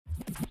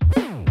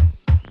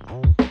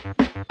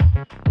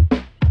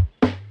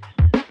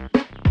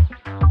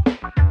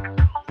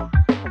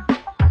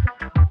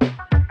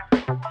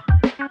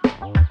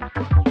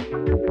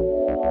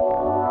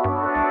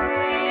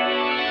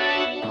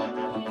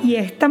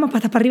estamos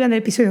patas para arriba en el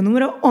episodio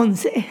número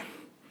 11.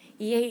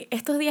 Y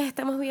estos días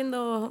estamos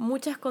viendo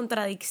muchas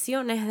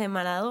contradicciones de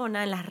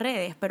Maradona en las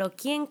redes, pero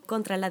 ¿quién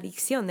contra la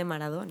adicción de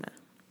Maradona?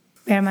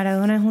 Pero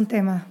Maradona es un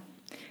tema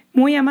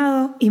muy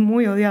amado y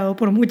muy odiado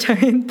por mucha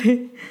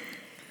gente.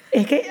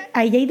 Es que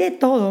ahí hay de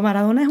todo.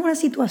 Maradona es una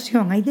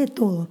situación, hay de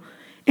todo.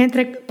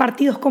 Entre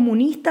partidos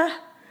comunistas,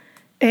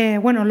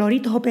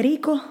 loritos o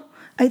pericos,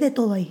 hay de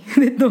todo ahí,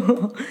 de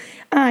todo.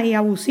 Y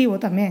abusivo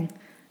también.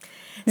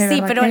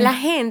 Sí, pero la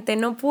gente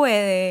no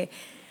puede...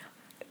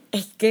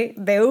 Es que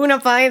de una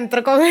para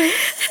adentro con...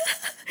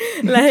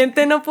 La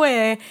gente no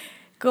puede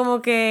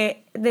como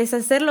que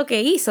deshacer lo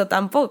que hizo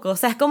tampoco. O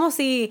sea, es como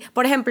si,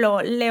 por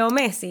ejemplo, Leo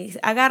Messi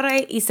agarra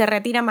y se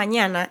retira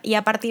mañana y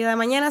a partir de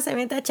mañana se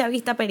mete a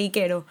chavista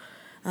periquero.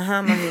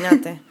 Ajá,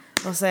 imagínate.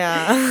 O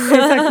sea...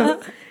 Exacto.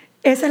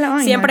 Esa es la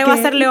vaina. Siempre va a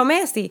ser Leo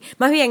Messi.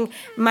 Más bien,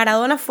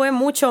 Maradona fue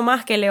mucho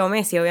más que Leo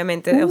Messi,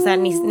 obviamente. O sea,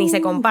 ni se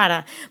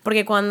compara.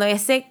 Porque cuando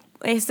ese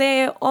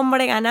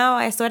hombre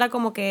ganaba, eso era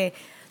como que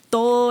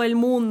todo el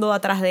mundo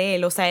atrás de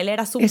él. O sea, él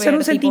era súper... Eso era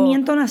un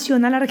sentimiento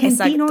nacional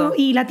argentino. Exacto.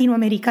 Y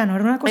latinoamericano.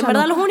 Era una cosa en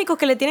verdad, loca. Los únicos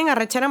que le tienen a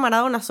rechar a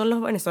Maradona son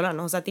los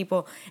venezolanos. O sea,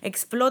 tipo,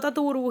 explota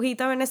tu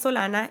burbujita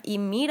venezolana y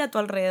mira a tu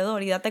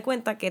alrededor y date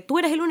cuenta que tú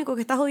eres el único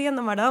que estás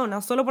odiando a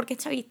Maradona solo porque es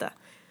chavista.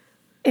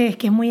 Es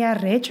que es muy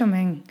arrecho,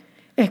 men.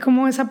 Es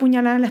como esa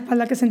puñalada en la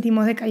espalda que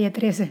sentimos de Calle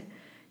 13.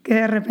 Que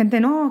de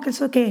repente, no, que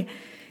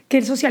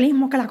el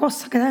socialismo, que la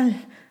cosa, que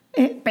tal.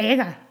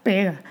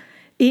 Pega.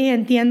 Y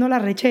entiendo la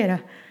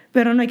rechera.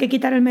 Pero no hay que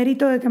quitar el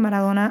mérito de que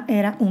Maradona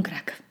era un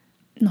crack.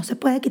 No se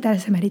puede quitar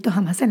ese mérito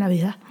jamás en la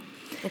vida.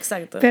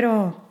 Exacto.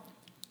 Pero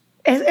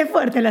es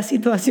fuerte la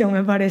situación,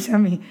 me parece a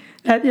mí.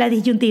 La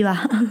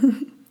disyuntiva.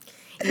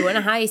 Y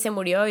bueno, y se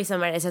murió y se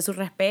merece su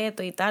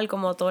respeto y tal,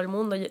 como todo el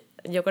mundo.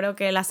 Yo creo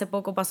que él hace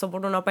poco pasó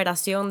por una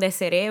operación de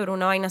cerebro,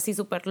 una vaina así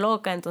súper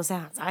loca. Entonces,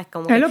 ¿sabes?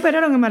 Como Él lo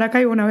operaron en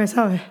Maracaibo una vez,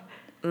 ¿sabes?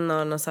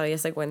 No sabía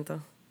ese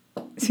cuento.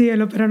 Sí, él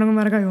lo operaron en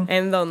Maracaibo.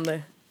 ¿En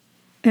dónde?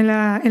 En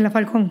la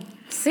Falcón.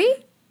 ¿Sí?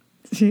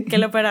 Sí. ¿Qué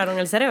le operaron?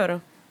 ¿El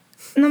cerebro?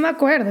 No me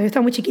acuerdo, yo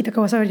estaba muy chiquita, ¿qué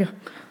voy a saber yo?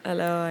 A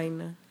la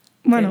vaina.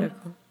 Bueno,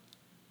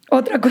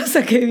 otra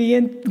cosa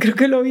que creo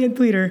que lo vi en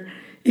Twitter,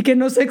 y que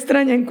no se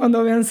extrañen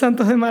cuando vean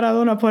santos de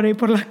Maradona por ahí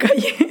por las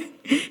calles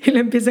y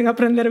le empiecen a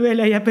prender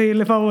velas y a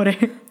pedirle favores.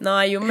 No,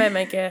 hay un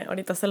meme que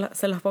ahorita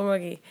se los pongo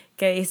aquí,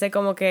 que dice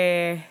como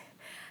que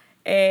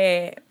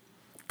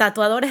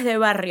tatuadores de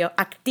barrio,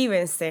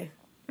 actívense.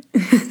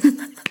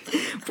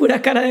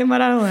 Pura cara de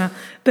Maradona.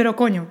 Pero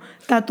coño,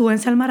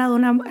 tatúense al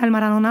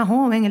Maradona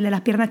joven, el de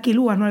las piernas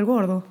quilúas, no el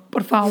gordo.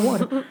 Por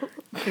favor.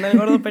 No el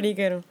gordo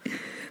periquero.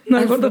 No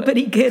el gordo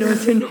periquero,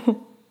 ese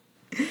no.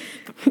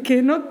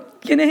 Que no,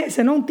 ¿quién es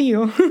ese? No, un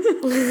tío.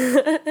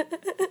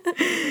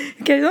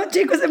 Que no,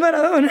 chico, ese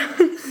Maradona.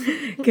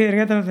 Qué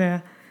verga tan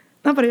fea.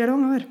 No, pero ya lo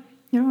vamos a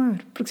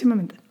ver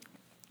próximamente.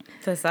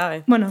 Se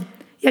sabe. Bueno,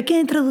 y aquí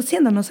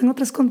introduciéndonos en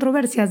otras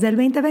controversias del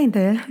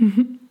 2020.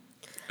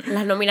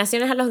 Las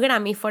nominaciones a los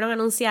Grammy fueron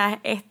anunciadas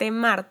este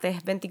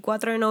martes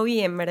 24 de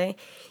noviembre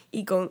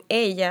y con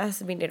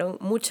ellas vinieron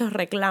muchos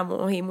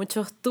reclamos y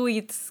muchos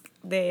tweets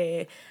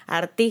de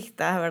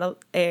artistas, ¿verdad?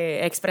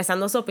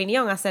 Expresando su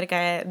opinión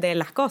acerca de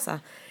las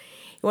cosas.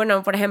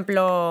 Bueno, por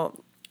ejemplo,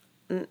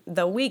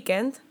 The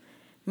Weeknd,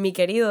 mi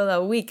querido The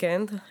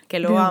Weeknd, que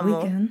lo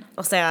amo.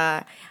 O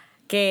sea,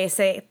 que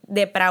se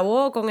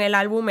depravó con el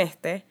álbum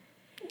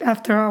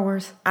After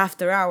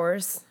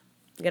Hours.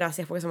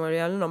 Gracias, porque se me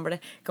olvidó el nombre.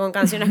 Con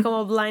canciones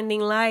como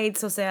Blinding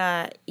Lights, o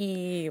sea,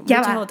 y ya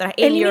muchas va. otras.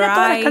 Elimina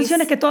todas las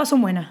canciones que todas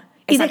son buenas.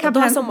 Exacto,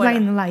 y deja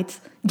Blinding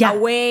Lights. Ya.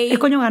 Away. El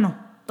coño ganó.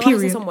 Todas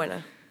esas son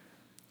buenas.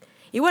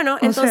 Y bueno,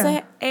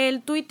 entonces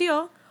él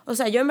tuiteó. O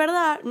sea, yo en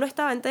verdad no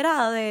estaba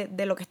enterada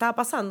de lo que estaba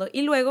pasando.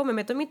 Y luego me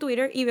meto en mi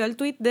Twitter y veo el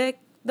tweet de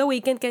The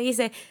Weeknd que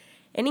dice...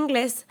 En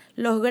inglés,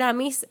 los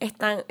Grammys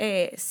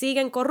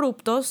siguen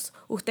corruptos.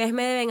 Ustedes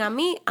me deben a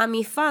mí, a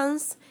mis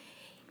fans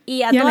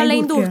y a toda la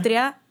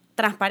industria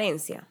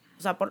transparencia.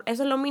 O sea,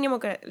 eso es lo mínimo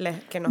que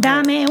nos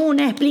Dame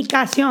una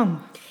explicación.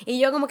 Y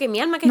yo como que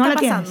mi alma, ¿qué está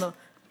pasando?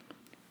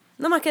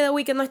 No más que The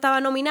Weeknd no estaba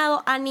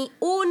nominado a ni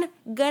un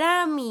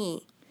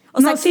Grammy.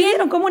 O sea, sí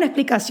dieron como una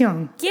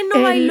explicación. ¿Quién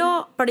no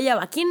bailó? Pero ya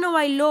va. ¿Quién no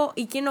bailó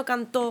y quién no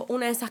cantó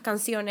una de esas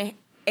canciones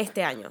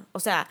este año? O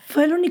sea...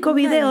 Fue el único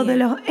video de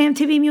los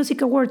MTV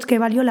Music Awards que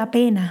valió la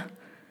pena.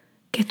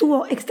 Que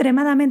estuvo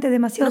extremadamente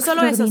demasiado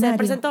extraordinario. No solo eso, se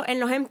presentó en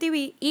los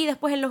MTV y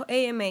después en los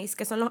AMAs,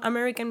 que son los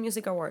American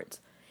Music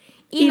Awards.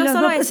 Y no las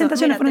solo dos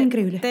presentaciones fueron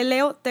increíbles.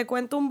 Te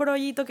cuento un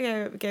brollito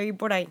que vi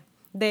por ahí.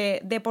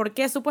 De por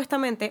qué,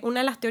 supuestamente, una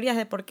de las teorías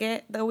de por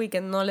qué The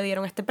Weeknd no le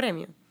dieron este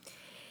premio.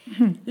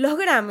 Los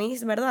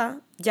Grammys, ¿verdad?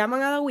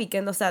 Llaman a The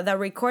Weeknd, o sea, The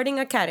Recording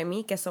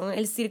Academy, que son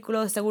el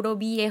círculo de seguro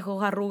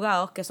viejos,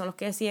 arrugados, que son los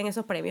que deciden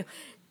esos premios.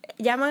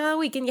 Llaman a The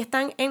Weeknd y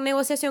están en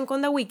negociación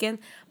con The Weeknd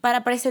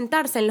para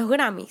presentarse en los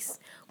Grammys.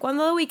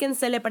 Cuando The Weeknd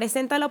se le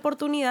presenta la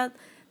oportunidad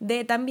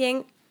de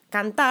también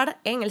cantar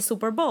en el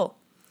Super Bowl.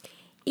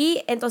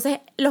 Y entonces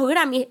los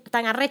Grammys,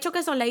 tan arrechos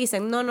que son, le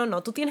dicen,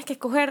 no, tú tienes que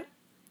escoger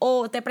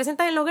o te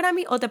presentas en los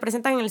Grammys o te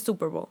presentas en el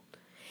Super Bowl.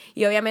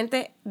 Y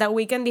obviamente The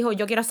Weeknd dijo,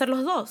 yo quiero hacer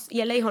los dos.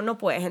 Y él le dijo, no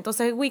puedes.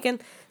 Entonces The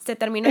Weeknd se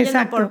terminó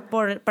yendo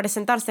por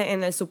presentarse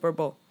en el Super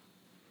Bowl.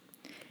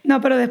 No,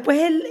 pero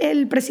después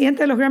el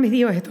presidente de los Grammys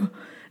dijo esto.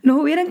 Nos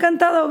hubiera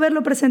encantado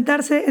verlo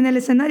presentarse en el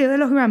escenario de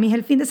los Grammys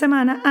el fin de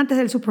semana antes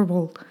del Super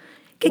Bowl.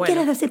 ¿Qué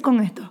quieres decir con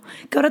esto?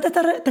 Que ahora te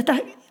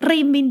estás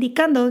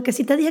reivindicando que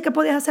si te dije que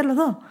podías hacer los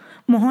dos.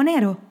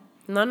 Mojonero.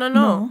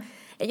 No.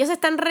 Ellos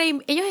están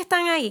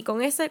ahí,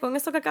 con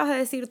eso que acabas de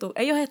decir tú.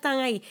 Ellos están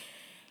ahí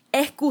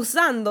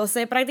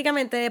excusándose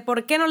prácticamente de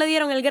por qué no le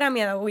dieron el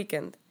Grammy a The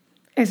Weeknd.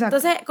 Exacto.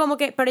 Entonces, como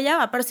que, pero ya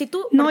va, pero si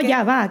tú... No,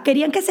 ya va.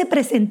 Querían que se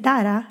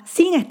presentara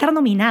sin estar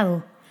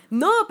nominado.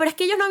 No, pero es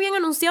que ellos no habían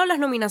anunciado las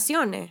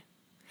nominaciones.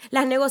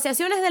 Las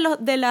negociaciones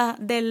de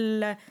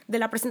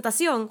la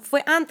presentación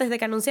fue antes de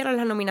que anunciaran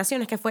las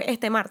nominaciones, que fue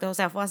este martes, o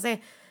sea, fue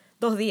hace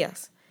 2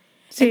 días.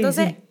 Sí,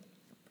 Entonces, sí.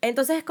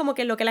 Entonces es como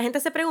que lo que la gente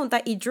se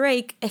pregunta, y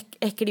Drake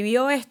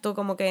escribió esto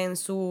como que en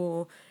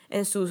sus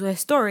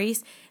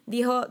stories,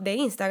 dijo de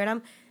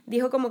Instagram,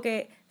 dijo como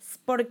que,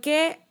 ¿por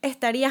qué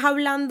estarías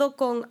hablando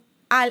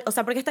o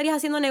sea, ¿por qué estarías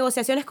haciendo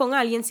negociaciones con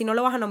alguien si no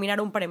lo vas a nominar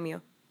a un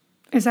premio?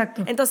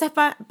 Exacto. Entonces,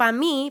 para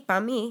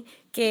mí,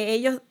 que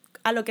ellos,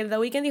 a lo que The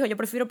Weeknd dijo, yo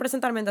prefiero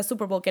presentarme en The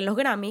Super Bowl que en los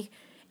Grammys,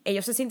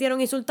 ellos se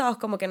sintieron insultados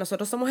como que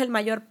nosotros somos el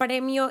mayor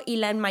premio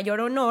y el mayor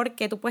honor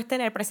que tú puedes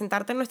tener,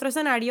 presentarte en nuestro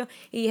escenario,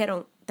 y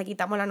dijeron, te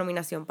quitamos la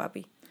nominación,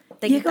 papi.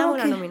 Te quitamos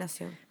la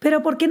nominación.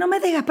 Pero ¿por qué no me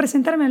dejas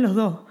presentarme en los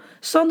dos?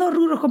 Son dos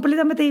rubros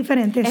completamente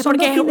diferentes. Es Son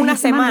porque dos es fines una de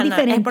semana semana,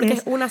 es diferentes. porque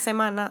es una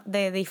semana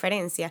de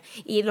diferencia.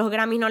 Y los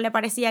Grammys no le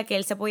parecía que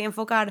él se podía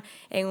enfocar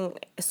en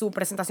su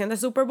presentación de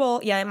Super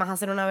Bowl y además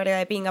hacer una verga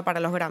de pinga para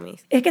los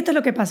Grammys. Es que esto es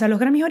lo que pasa. Los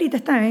Grammys ahorita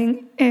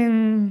están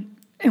en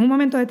un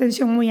momento de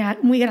tensión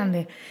muy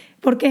grande.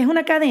 Porque es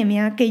una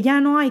academia que ya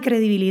no hay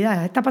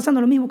credibilidad. Está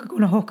pasando lo mismo que con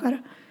los Oscars.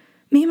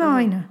 Misma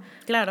vaina.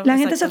 Claro, la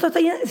gente se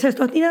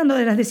está obstinando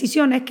de las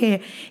decisiones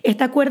que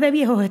esta cuerda de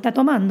viejos está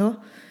tomando,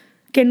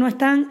 que no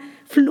están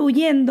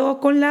fluyendo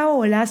con la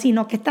ola,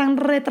 sino que están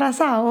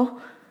retrasados,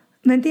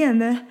 ¿me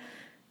entiendes?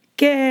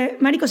 Que,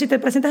 marico, si te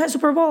presentas al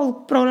Super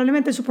Bowl,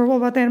 probablemente el Super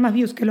Bowl va a tener más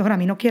views que los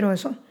Grammy. No quiero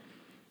eso.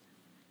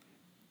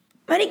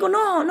 Marico,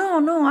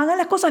 no, hagan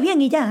las cosas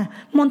bien y ya.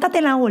 Móntate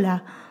en la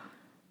ola.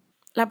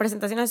 Las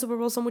presentaciones del Super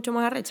Bowl son mucho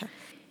más arrechas.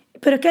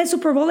 Pero es que el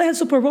Super Bowl es el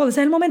Super Bowl.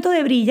 Ese es el momento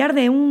de brillar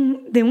de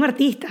un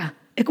artista.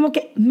 Es como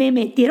que me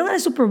metieron al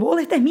Super Bowl,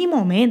 este es mi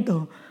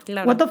momento.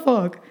 Claro. What the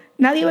fuck.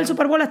 Nadie ve el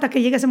Super Bowl hasta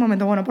que llegue ese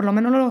momento. Bueno, por lo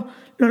menos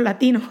los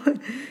latinos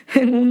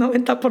en un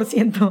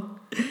 90%.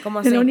 ¿Cómo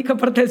así? Es la única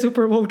parte del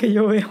Super Bowl que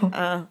yo veo.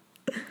 Ah,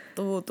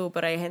 tú,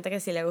 pero hay gente que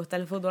sí le gusta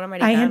el fútbol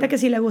americano. Hay gente que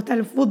sí le gusta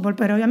el fútbol,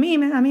 pero a mí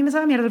me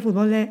sabe mierda el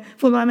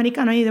fútbol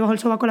americano y debajo del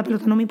sobaco la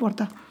pelota, no me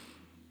importa.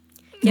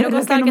 Quiero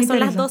constar que son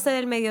las interesa. 12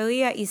 del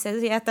mediodía y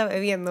Ceci ya está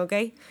bebiendo, ¿ok?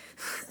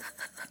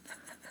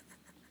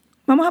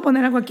 Vamos a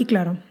poner algo aquí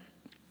claro.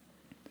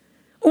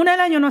 Una al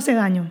año no hace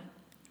daño.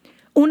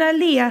 Una al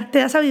día te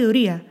da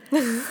sabiduría.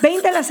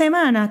 20 a la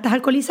semana estás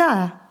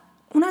alcoholizada.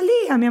 Una al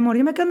día, mi amor,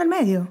 yo me quedo en el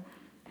medio.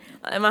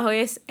 Además, hoy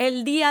es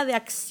el Día de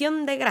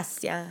Acción de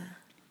Gracia.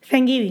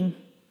 Thanksgiving.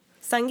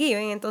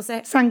 Thanksgiving,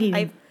 entonces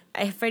Thanksgiving.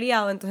 es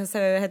feriado, entonces se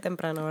bebe desde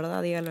temprano,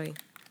 ¿verdad? Dígalo ahí.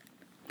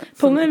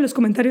 Pongan en los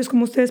comentarios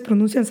cómo ustedes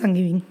pronuncian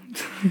Thanksgiving.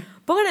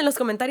 Pongan en los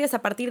comentarios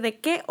a partir de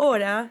qué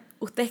hora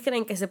ustedes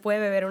creen que se puede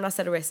beber una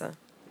cerveza.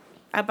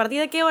 ¿A partir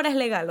de qué hora es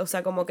legal? O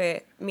sea, como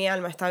que mi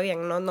alma está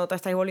bien, no te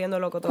estáis volviendo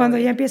loco todavía.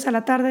 Cuando ya empieza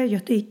la tarde, yo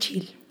estoy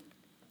chill.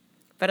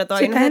 Pero Si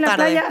todavía no estás es en de la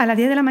tarde. playa, a las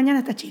 10 de la mañana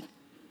está chill.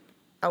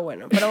 Ah,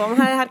 bueno, pero vamos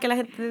a dejar que la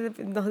gente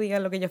nos diga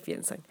lo que ellos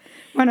piensan.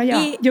 Bueno, ya.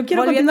 Y Yo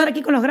quiero continuar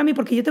aquí con los Grammy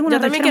porque yo tengo una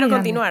Yo también rechera quiero muy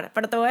grande. continuar,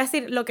 pero te voy a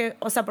decir lo que...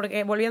 O sea,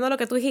 porque volviendo a lo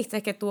que tú dijiste,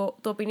 es que tu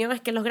opinión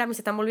es que los Grammys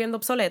se están volviendo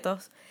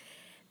obsoletos.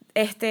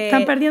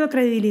 Están perdiendo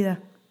credibilidad.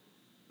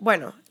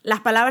 Bueno,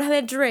 las palabras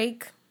de Drake,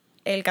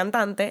 el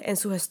cantante, en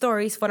sus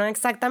stories fueron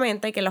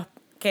exactamente que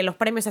los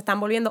premios se están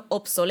volviendo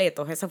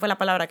obsoletos. Esa fue la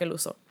palabra que él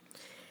usó.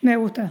 Me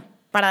gusta.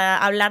 Para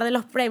hablar de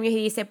los premios, y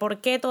dice,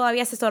 ¿por qué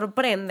todavía se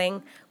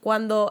sorprenden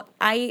cuando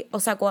hay, o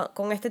sea,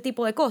 con este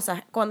tipo de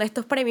cosas, cuando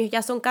estos premios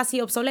ya son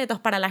casi obsoletos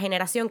para la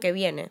generación que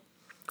viene?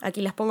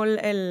 Aquí les pongo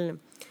el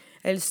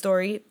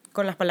story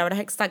con las palabras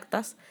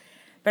exactas.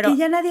 Pero, que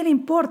ya a nadie le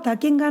importa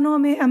quién ganó a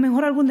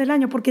mejor álbum del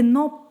año porque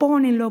no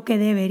ponen lo que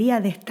debería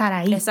de estar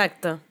ahí.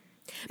 Exacto.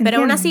 Pero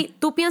aún ¿Entienden? así,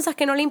 tú piensas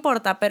que no le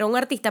importa, pero a un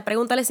artista,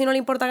 pregúntale si no le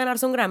importa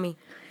ganarse un Grammy.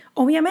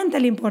 Obviamente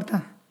le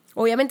importa.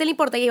 Obviamente le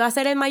importa y va a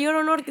ser el mayor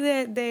honor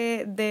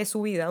de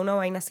su vida, una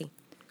vaina así.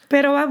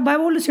 Pero va a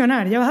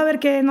evolucionar. Ya vas a ver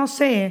que, no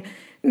sé,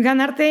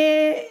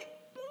 ganarte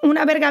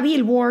una verga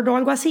Billboard o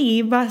algo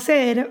así va a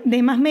ser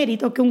de más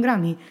mérito que un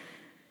Grammy.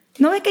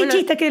 ¿No ves que hay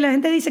chistes que la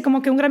gente dice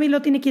como que un Grammy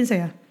lo tiene quien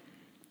sea?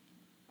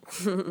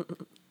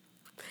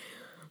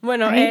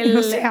 Bueno,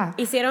 o sea,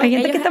 hicieron... hay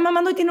gente ellos- que está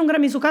mamando y tiene un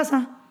Grammy en su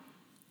casa.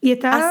 Y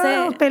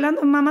está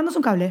mamándose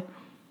un cable.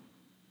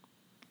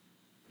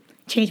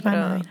 Change my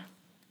Pero- mind.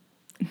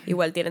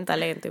 Igual tienen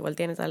talento.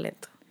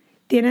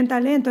 Tienen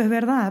talento, es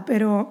verdad,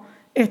 pero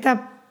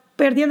está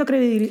perdiendo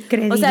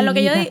credibilidad. O sea, lo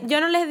que yo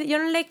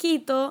no le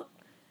quito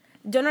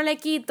yo no le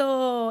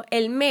quito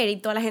el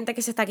mérito a la gente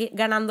que se está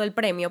ganando el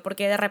premio,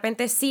 porque de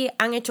repente sí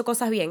han hecho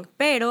cosas bien,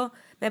 pero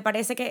me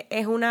parece que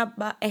es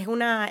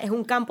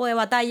un campo de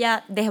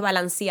batalla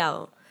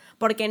desbalanceado,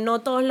 porque no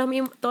todos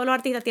los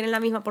artistas tienen la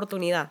misma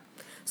oportunidad.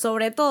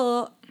 Sobre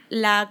todo,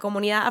 la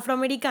comunidad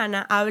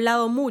afroamericana ha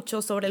hablado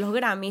mucho sobre los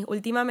Grammys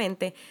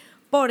últimamente,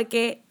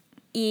 porque,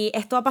 y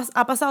esto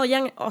ha pasado ya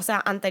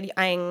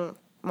en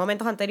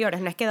momentos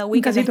anteriores, no es que The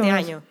Weeknd este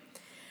año.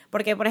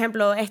 Porque, por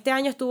ejemplo, este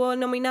año estuvo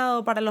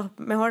nominado para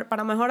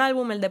mejor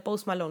álbum el de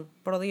Post Malone,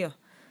 por Dios.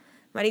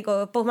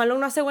 Marico, Post Malone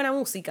no hace buena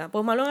música.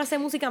 Post Malone hace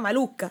música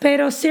maluca.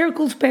 Pero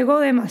Circles pegó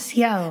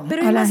demasiado.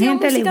 Pero a la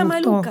gente música le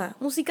gustó. maluca,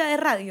 música de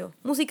radio,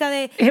 música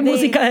de... Es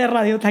música de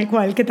radio tal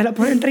cual, que te la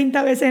ponen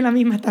 30 veces en la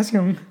misma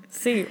estación.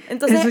 Sí,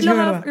 entonces Eso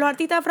los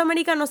artistas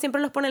afroamericanos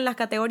siempre los ponen en las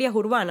categorías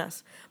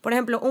urbanas. Por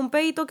ejemplo, un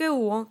peito que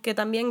hubo, que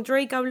también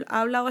Drake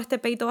ha hablado de este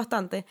peito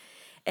bastante,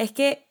 es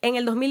que en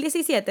el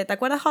 2017, ¿te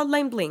acuerdas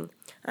Hotline Bling?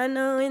 I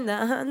know in the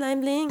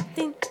Hotline Bling.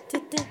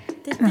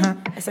 Ajá.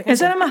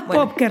 Eso era más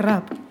pop que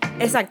rap.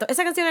 Exacto,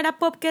 esa canción era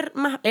pop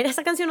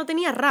esa canción no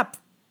tenía rap.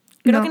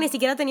 Creo que ni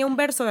siquiera tenía un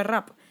verso de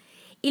rap.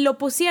 Y lo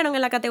pusieron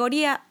en la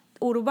categoría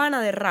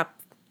urbana de rap.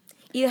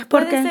 Y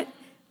después ¿Por qué?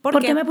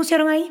 ¿Por qué me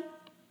pusieron ahí?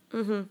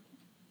 Uh-huh.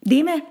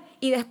 Dime.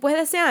 Y después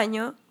de ese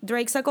año,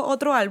 Drake sacó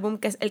otro álbum,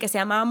 que es el que se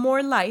llamaba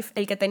More Life,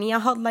 el que tenía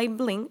Hotline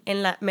Bling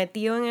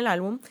metido en el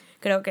álbum,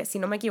 creo que, si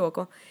no me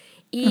equivoco.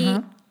 Y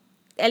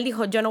él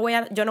dijo, yo no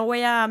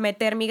voy a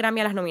meter mi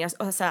Grammy a las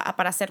nominaciones, o sea,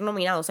 para ser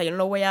nominado. O sea, yo no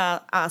lo voy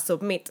a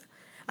submit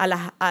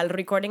al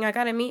Recording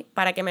Academy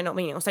para que me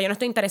nominen. O sea, yo no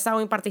estoy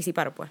interesado en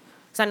participar, pues.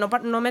 O sea,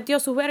 no metió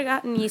sus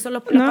vergas ni hizo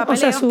los papeleos o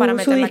sea, para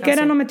meter su la disquera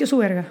canción. no metió su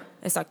verga.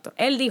 Exacto.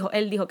 Él dijo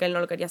que él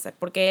no lo quería hacer,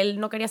 porque él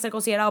no quería ser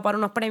considerado para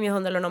unos premios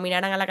donde lo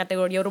nominaran a la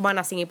categoría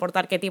urbana sin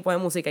importar qué tipo de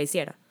música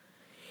hiciera.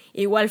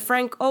 Igual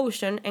Frank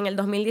Ocean en el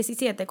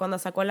 2017, cuando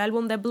sacó el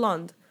álbum de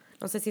Blonde,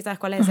 no sé si sabes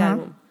cuál es ese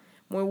álbum.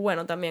 Muy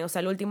bueno también. O sea,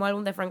 el último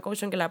álbum de Frank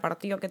Ocean que la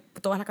partió, que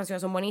todas las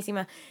canciones son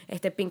buenísimas.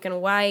 Pink and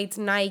White,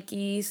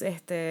 Nikes,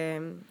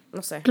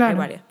 no sé, claro. hay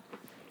varias.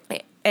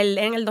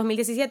 En el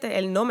 2017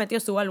 él no metió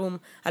su álbum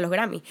a los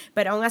Grammy,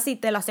 pero aún así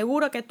te lo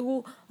aseguro que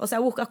tú, o sea,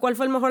 buscas cuál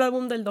fue el mejor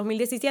álbum del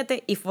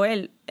 2017 y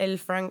fue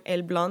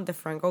el Blonde de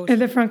Frank Ocean. El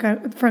de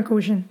Frank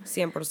Ocean.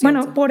 100%.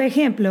 Bueno, por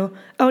ejemplo,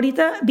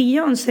 ahorita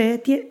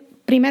Beyoncé,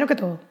 primero que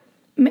todo,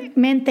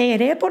 me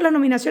enteré por las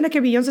nominaciones que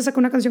Beyoncé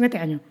sacó una canción este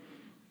año.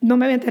 No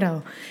me había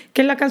enterado.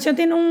 Que la canción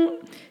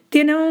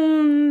tiene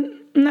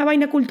una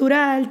vaina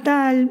cultural,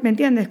 tal, ¿me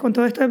entiendes? Con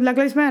todo esto de Black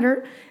Lives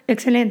Matter,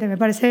 excelente, me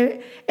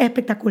parece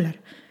espectacular.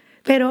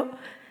 Pero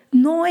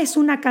no es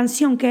una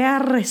canción que ha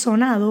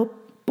resonado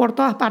por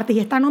todas partes y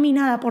está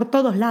nominada por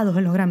todos lados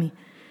en los Grammy.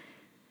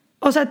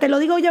 O sea, te lo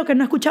digo yo que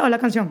no he escuchado la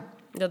canción.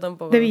 Yo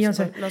tampoco. De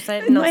Beyoncé.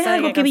 No es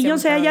algo que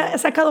Beyoncé haya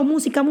sacado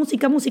música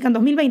en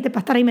 2020 para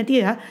estar ahí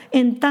metida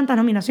en tantas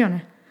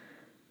nominaciones.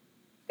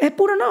 Es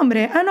puro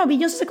nombre. Ah, no,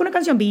 Beyoncé sacó una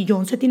canción.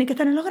 Beyoncé tiene que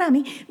estar en los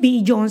Grammy.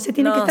 Beyoncé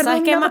tiene que estar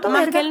nominada para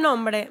más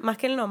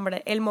que el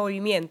nombre, el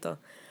movimiento.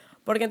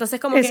 Porque entonces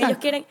como Exacto.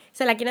 que ellos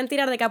se la quieren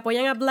tirar de que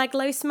apoyan a Black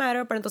Lives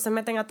Matter, pero entonces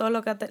meten a todos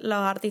los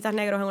artistas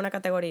negros en una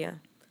categoría.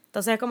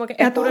 Entonces es como que...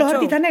 A todos los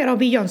artistas negros,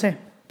 Beyoncé,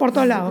 por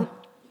todos lados.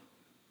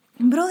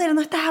 Brother,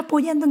 no estás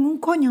apoyando en un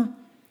coño.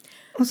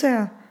 O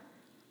sea,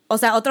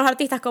 otros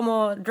artistas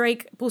como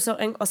Drake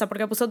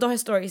porque puso 2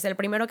 stories. El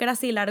primero que era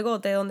así,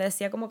 largote, donde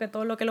decía como que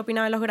todo lo que él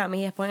opinaba de los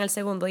Grammys, y después en el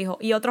segundo dijo,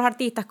 y otros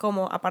artistas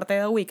como, aparte de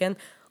The Weeknd,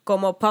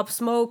 como Pop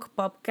Smoke,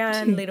 Pop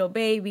Can, Little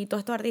Baby,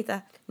 todos estos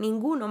artistas,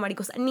 ninguno,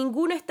 marico, o sea,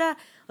 ninguno está,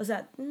 o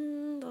sea,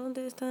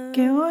 ¿dónde está?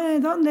 ¿qué oye?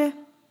 ¿Dónde?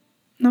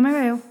 No me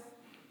veo.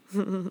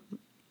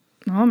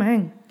 No,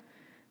 men.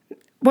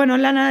 Bueno,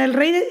 Lana del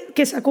Rey,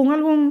 que sacó un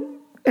álbum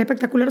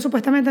espectacular,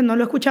 supuestamente, no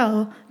lo he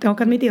escuchado, tengo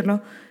que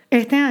admitirlo,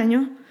 este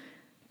año,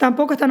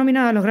 tampoco está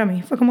nominada a los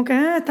Grammy. Fue como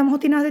que estamos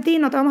obstinados de ti,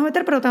 no te vamos a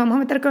meter, pero te vamos a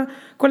meter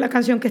con la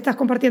canción que estás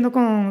compartiendo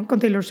con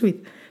Taylor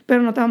Swift.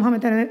 Pero no te vamos a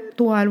meter en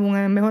tu álbum,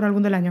 en el mejor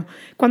álbum del año.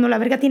 Cuando la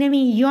verga tiene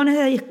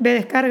millones de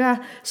descargas,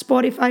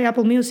 Spotify,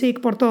 Apple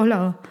Music, por todos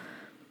lados.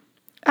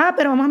 Ah,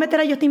 pero vamos a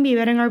meter a Justin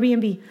Bieber en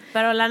Airbnb.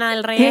 Pero Lana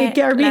del Rey...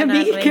 que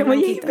Airbnb, que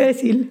muy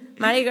imbécil.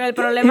 Marico, el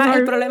problema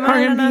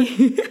de Lana...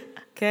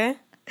 ¿Qué?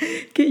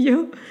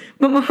 Que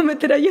vamos a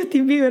meter a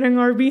Justin Bieber en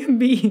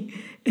Airbnb.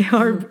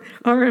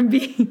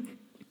 R&B.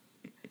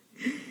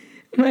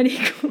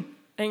 Marico.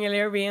 En el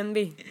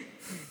Airbnb.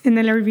 En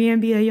el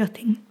Airbnb de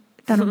Justin.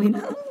 Está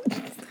nominado.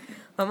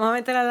 Vamos a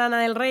meter a Lana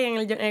del Rey en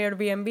el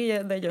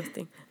Airbnb de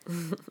Justin.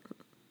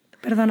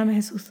 Perdóname,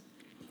 Jesús.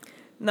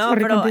 No,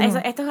 sorry, pero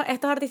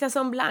estos artistas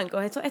son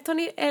blancos.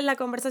 En la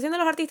conversación de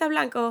los artistas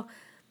blancos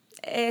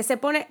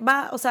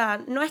o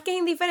sea, no es que es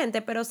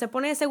indiferente, pero se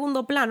pone de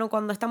segundo plano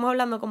cuando estamos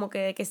hablando como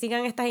que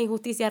sigan estas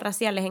injusticias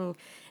raciales en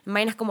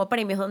vainas como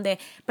premios,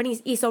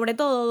 y sobre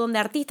todo donde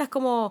artistas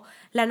como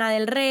Lana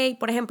del Rey,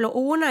 por ejemplo,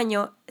 hubo un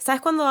año,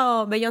 ¿sabes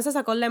cuando Beyoncé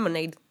sacó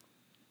Lemonade?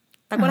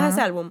 ¿Te acuerdas de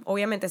ese álbum?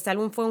 Obviamente, ese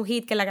álbum fue un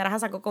hit que la caraja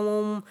sacó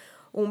como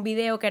un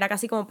video que era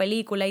casi como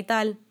película y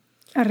tal.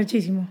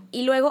 Arrechísimo.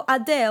 Y luego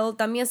Adele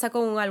también sacó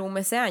un álbum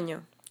ese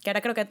año, que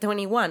era creo que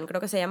 21,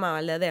 creo que se llamaba,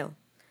 el de Adele.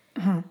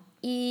 Ajá.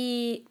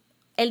 Y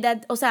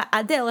o sea,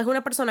 Adele es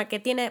una persona que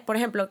tiene, por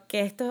ejemplo,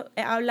 que esto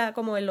habla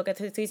como de lo que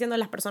te estoy diciendo de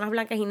las personas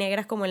blancas y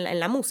negras como en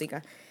la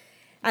música.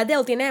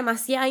 Adele tiene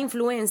demasiada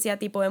influencia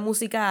tipo de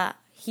música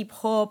hip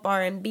hop,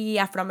 R&B,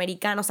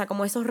 afroamericano, o sea,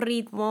 como esos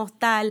ritmos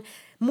tal,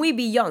 muy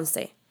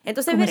Beyoncé.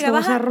 Entonces, verga,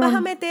 vas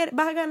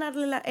a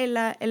ganarle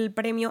el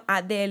premio a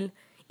Adele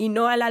y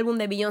no al álbum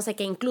de Beyoncé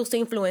que incluso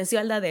influenció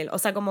al de Adele. O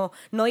sea, como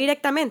no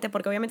directamente,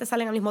 porque obviamente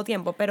salen al mismo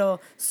tiempo, pero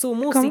su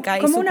música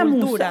y su una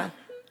cultura. Musa.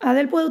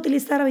 Adele puede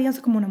utilizar a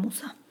Beyoncé como una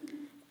musa.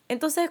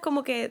 Entonces,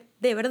 como que,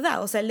 de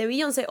verdad, o sea, el de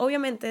Beyoncé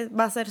obviamente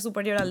va a ser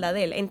superior al de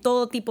Adele en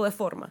todo tipo de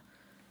forma.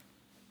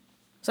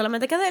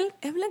 Solamente que Adele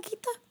es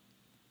blanquita.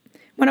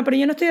 Bueno, pero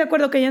yo no estoy de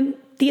acuerdo que hayan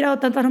tirado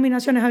tantas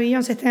nominaciones a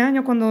Beyoncé este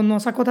año cuando no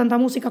sacó tanta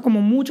música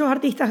como muchos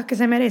artistas que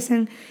se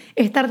merecen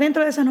estar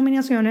dentro de esas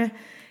nominaciones,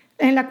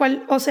 en la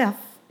cual, o sea,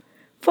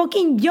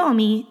 fucking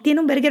Yomi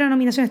tiene un verguero de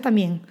nominaciones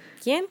también.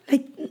 ¿Quién?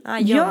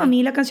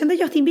 Yomi, la canción de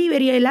Justin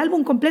Bieber y el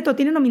álbum completo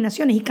tiene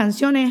nominaciones y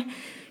canciones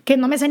que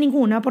no me sé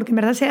ninguna, porque en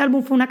verdad ese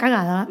álbum fue una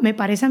cagada, me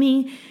parece a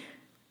mí.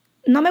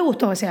 No me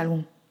gustó ese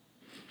álbum.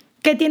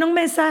 Que tiene un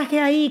mensaje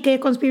ahí que es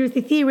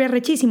conspiracy theory,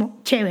 rechísimo,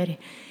 chévere.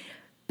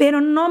 Pero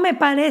no me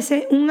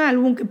parece un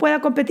álbum que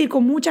pueda competir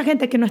con mucha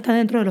gente que no está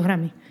dentro de los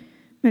Grammy.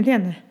 ¿Me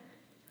entiendes?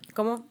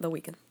 ¿Cómo? The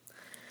Weeknd.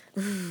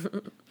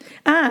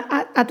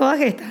 A todas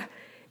estas.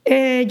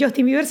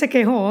 Justin Bieber se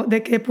quejó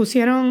de que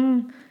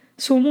pusieron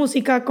su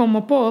música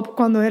como pop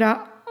cuando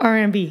era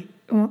R&B.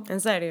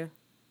 ¿En serio?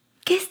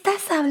 ¿Qué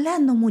estás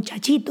hablando,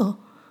 muchachito?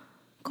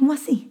 ¿Cómo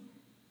así?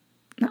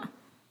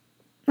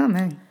 No,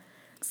 man.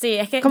 Sí,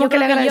 es que como que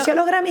le agradeció a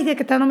los Grammys de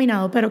que está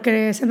nominado, pero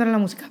que se entra en la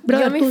música.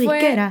 Brother, tu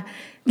disquera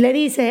le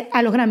dice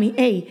a los Grammys,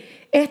 hey,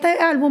 este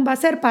álbum va a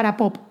ser para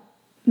pop.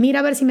 Mira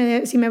a ver si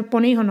me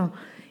ponéis o no.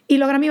 Y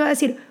los Grammys va a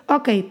decir,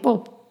 ok,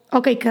 pop.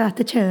 Ok,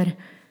 quedaste chévere.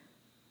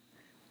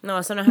 No,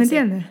 eso no es así. ¿Me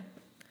entiendes?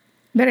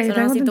 Veré, eso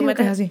no es así.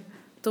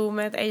 Tú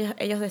metes, es así.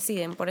 Ellos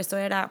deciden. Por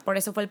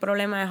eso fue el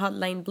problema de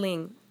Hotline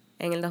Bling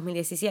en el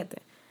 2017.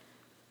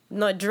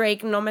 No,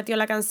 Drake no metió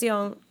la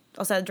canción.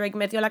 O sea, Drake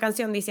metió la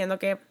canción diciendo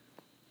que,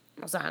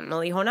 o sea,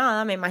 no dijo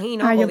nada, me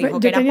imagino. O dijo que era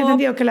pop. Yo tenía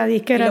entendido que la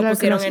disquera y lo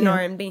pusieron en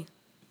R&B.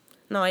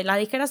 No, la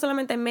disquera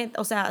solamente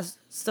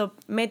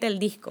mete el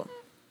disco.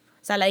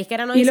 O sea, la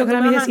disquera no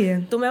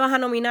dice, tú me vas a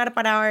nominar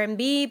para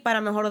R&B,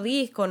 para mejor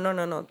disco.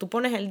 No. Tú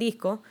pones el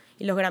disco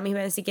y los Grammys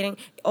ven si quieren,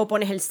 o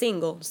pones el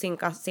single, si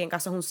en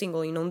caso es un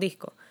single y no un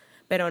disco.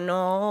 Pero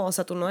no, o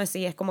sea, tú no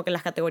decides como que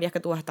las categorías que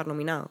tú vas a estar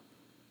nominado.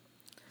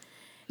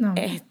 No.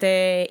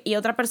 Y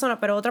otra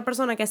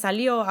persona que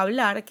salió a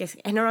hablar, que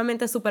es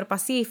normalmente súper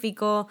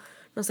pacífico,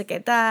 no sé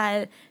qué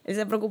tal, él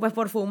se preocupa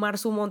por fumar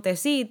su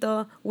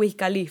montecito, Wiz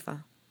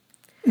Khalifa.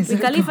 Wiz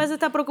Khalifa se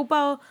está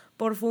preocupado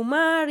por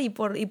fumar y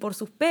por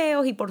sus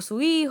peos y por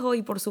su hijo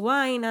y por su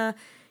vaina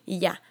y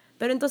ya.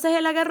 Pero entonces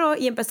él agarró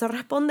y empezó a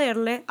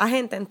responderle a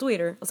gente en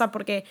Twitter. O sea,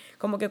 porque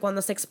como que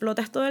cuando se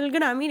explota esto del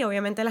Grammy,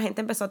 obviamente la gente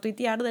empezó a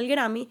tuitear de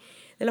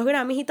los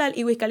Grammys y tal.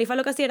 Y Wiz Khalifa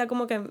lo que hacía era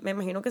como que, me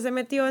imagino que se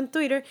metió en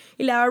Twitter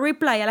y le daba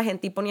reply a la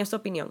gente y ponía su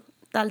opinión.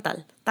 Tal.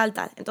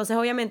 Entonces,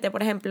 obviamente,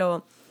 por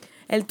ejemplo,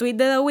 el tweet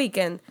de The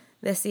Weeknd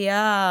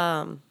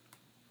decía...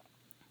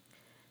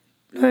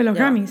 Lo de los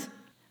Grammys.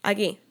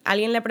 Aquí,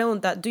 alguien le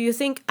pregunta, ¿Do you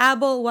think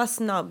Abel was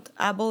snubbed?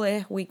 Abel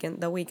es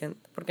The Weeknd,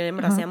 porque en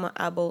verdad se llama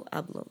Abel,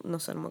 no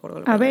sé, no me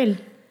acuerdo.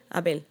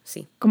 Abel,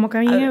 sí. Como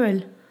Caín y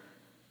Abel.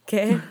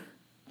 ¿Qué?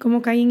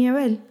 Como Caín y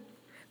Abel.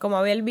 Como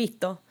Abel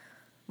visto.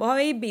 ¿Vos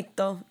habéis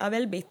visto?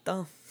 Abel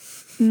visto.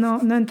 No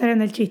entré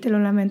en el chiste, lo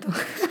lamento.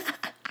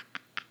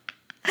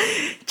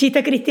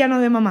 Chiste cristiano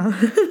de mamá.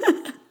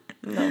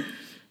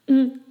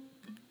 No.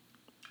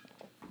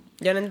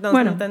 Yo no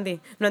entendí.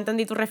 No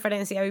entendí tu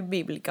referencia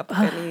bíblica,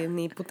 porque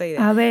ni puta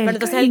idea. Abel, pero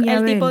entonces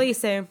el tipo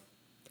dice,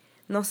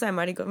 no sé,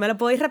 marico, me lo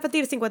podéis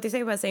repetir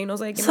 56 veces y no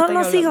sé de qué me Son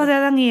los hijos de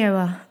Adán y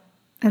Eva.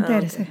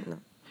 Entérese. Okay. No,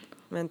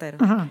 me entero.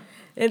 Ajá.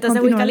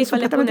 Entonces Wiz Khalifa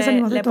le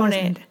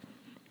pone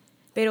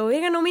pero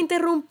venga, no me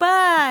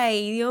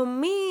interrumpáis, Dios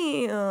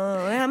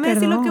mío. Déjame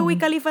decir lo que Wiz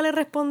Khalifa le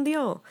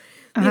respondió.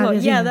 Dijo,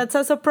 yeah, that's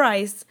a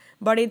surprise,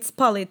 but it's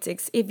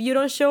politics. If you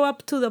don't show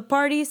up to the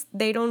parties,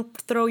 they don't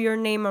throw your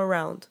name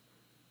around.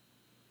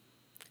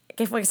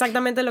 Que fue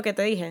exactamente lo que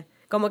te dije.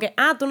 Como que,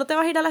 tú no te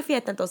vas a ir a la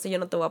fiesta, entonces yo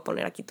no te voy a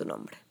poner aquí tu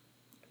nombre.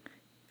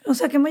 O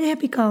sea, que me hayas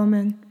picado,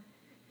 man.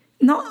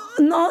 No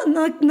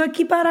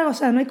equipara, o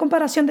sea, no hay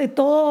comparación de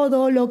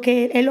todo lo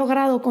que he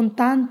logrado con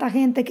tanta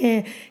gente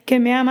que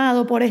me ha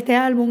amado por este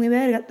álbum y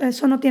verga.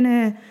 Eso no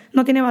tiene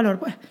valor,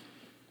 pues.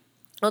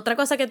 Otra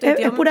cosa que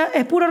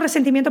es puro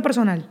resentimiento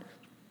personal.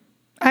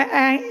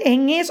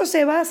 En eso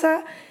se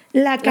basa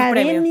la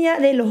Academia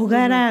de los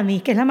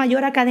Grammys, que es la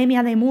mayor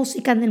academia de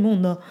música en el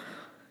mundo.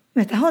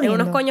 Me estás jodiendo.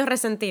 Unos coños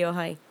resentidos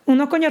ahí.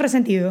 Unos coños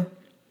resentidos.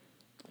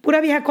 Pura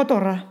vieja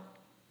cotorra.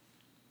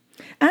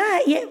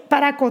 Y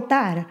para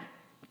acotar,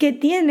 que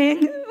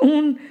tienen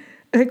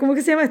 ¿cómo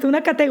que se llama esto?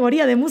 Una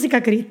categoría de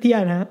música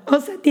cristiana. O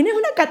sea, tienes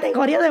una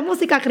categoría de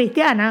música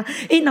cristiana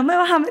y no me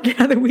vas a meter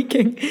a The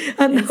Weeknd.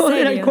 Anda a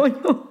joder al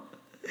coño.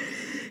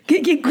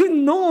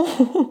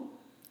 No.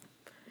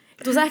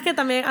 Tú sabes que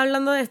también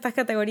hablando de estas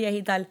categorías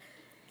y tal,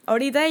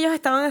 ahorita ellos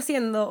estaban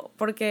haciendo,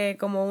 porque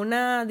como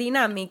una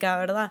dinámica,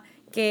 ¿verdad?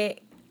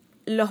 Que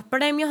los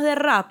premios de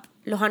rap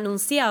los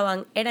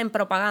anunciaban, era en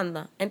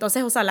propaganda.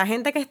 Entonces, o sea, la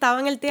gente que estaba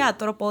en el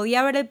teatro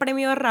podía ver el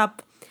premio de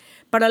rap,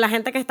 pero la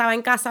gente que estaba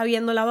en casa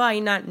viendo la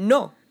vaina,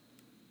 no.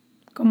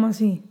 ¿Cómo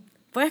así?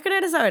 ¿Puedes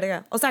creer esa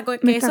verga? O sea, que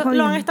Me eso estás lo han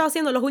jodiendo. estado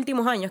haciendo los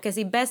últimos años, que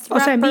si Best O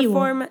Rap sea, en vivo.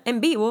 Performance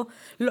en vivo,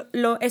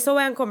 eso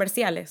vean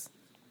comerciales.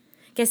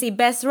 Que si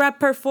Best Rap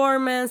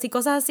Performance y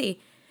cosas así,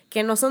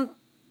 que no son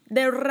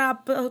de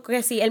rap,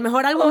 que sí, el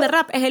mejor álbum de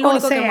rap es el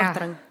único que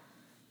muestran.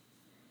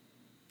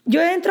 Yo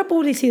entro a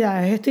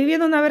publicidades, estoy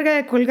viendo una verga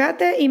de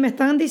Colgate y me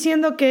están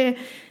diciendo que,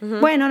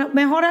 bueno,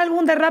 mejor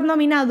álbum de rap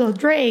nominado,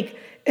 Drake,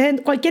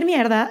 cualquier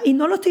mierda, y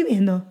no lo estoy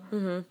viendo.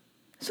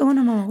 Son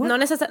una mamá.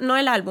 No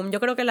el álbum, yo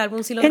creo que el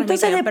álbum sí lo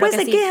Entonces transmitieron, después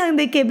pero se que sí. quejan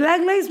de que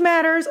Black Lives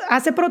Matter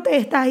hace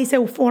protestas y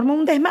se forma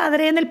un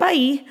desmadre en el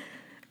país.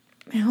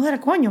 Me joder,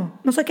 coño,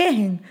 no se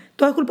quejen,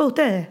 todo es culpa de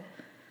ustedes.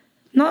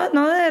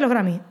 No de los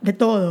Grammy, de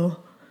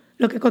todo,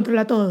 lo que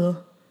controla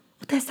todo.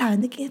 Ustedes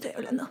saben de quién estoy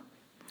hablando.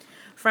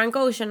 Frank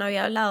Ocean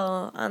había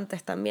hablado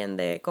antes también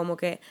de como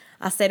que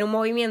hacer un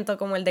movimiento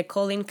como el de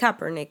Colin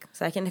Kaepernick.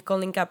 ¿Sabes quién es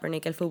Colin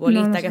Kaepernick? El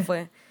futbolista No sé. que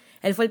fue.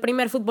 Él fue el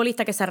primer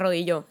futbolista que se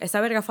arrodilló.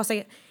 Esa verga fue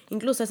hace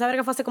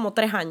como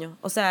 3 años.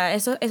 O sea,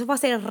 eso fue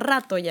hace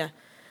rato ya.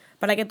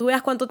 Para que tú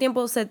veas cuánto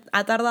tiempo se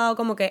ha tardado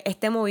como que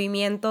este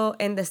movimiento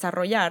en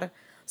desarrollar.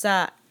 O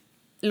sea,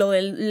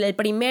 el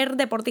primer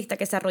deportista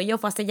que se arrolló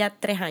fue hace ya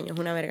 3 años,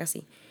 una verga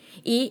así.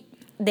 Y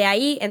de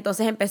ahí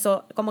entonces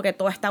empezó como que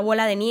toda esta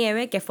bola de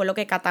nieve que fue lo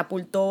que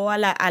catapultó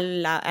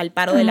al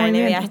paro de la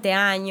NBA este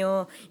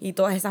año y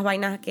todas esas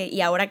vainas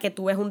y ahora que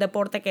tú ves un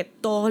deporte que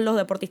todos los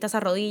deportistas se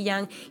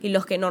arrodillan y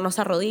los que no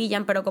se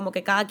arrodillan, pero como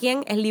que cada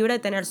quien es libre de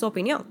tener su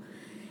opinión.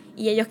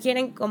 Y ellos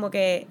quieren como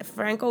que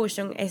Frank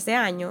Ocean ese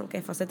año,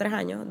 que fue hace 3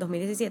 años,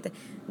 2017,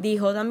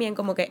 dijo también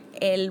como que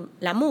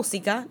la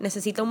música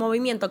necesita un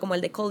movimiento como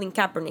el de Colin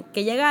Kaepernick.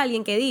 Que llega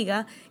alguien que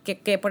diga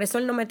que por eso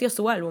él no metió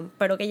su álbum,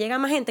 pero que llega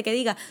más gente que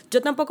diga,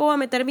 yo tampoco voy a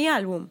meter mi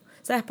álbum.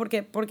 ¿Sabes?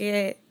 Porque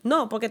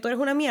tú eres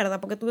una mierda,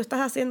 porque tú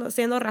estás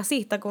siendo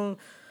racista con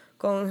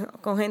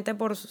gente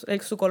por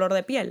su color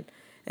de piel.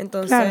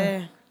 Entonces,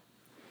 claro.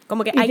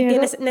 Como que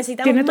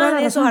necesitamos más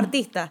de esos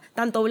artistas,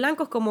 tanto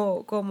blancos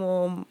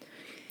como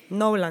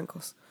no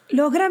blancos.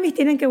 Los Grammys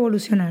tienen que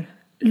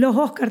evolucionar. Los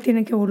Oscars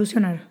tienen que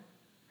evolucionar.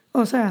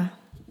 O sea,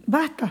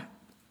 basta.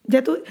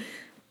 Ya tú...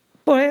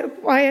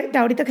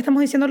 ahorita que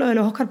estamos diciendo lo de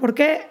los Oscars, ¿por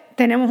qué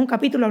tenemos un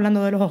capítulo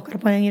hablando de los Oscars?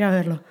 Pueden ir a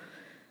verlo.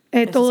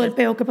 Todo el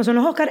peo que pasó en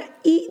los Oscars.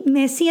 Y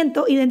me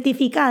siento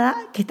identificada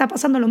que está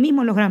pasando lo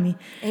mismo en los Grammys.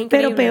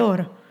 Pero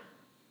peor.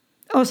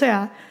 O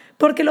sea...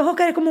 Porque los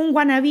Oscars es como un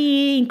wannabe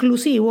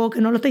inclusivo, que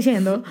no lo estoy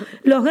diciendo.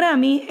 Los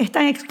Grammy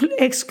están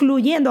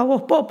excluyendo a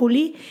Voz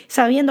Populi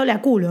sabiéndole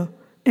a culo.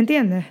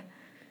 ¿Entiendes?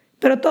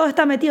 Pero todo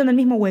está metido en el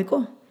mismo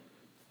hueco.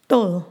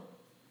 Todo.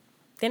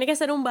 Tiene que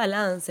ser un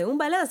balance. Un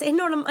balance.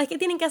 Es que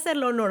tienen que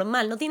hacerlo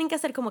normal. No tienen que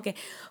hacer como que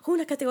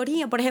una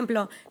categoría, por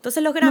ejemplo.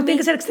 Entonces los Grammy... No tienen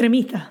que ser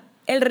extremistas.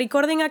 El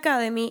Recording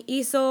Academy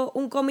hizo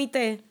un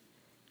comité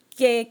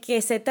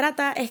que se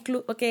trata,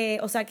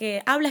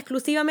 que habla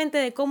exclusivamente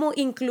de cómo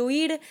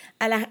incluir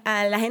a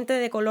la gente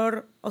de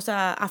color, o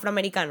sea,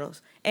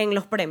 afroamericanos en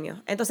los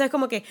premios. Entonces,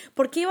 como que,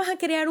 ¿por qué vas a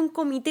crear un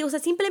comité? O sea,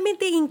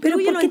 simplemente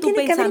inclúyelo en tu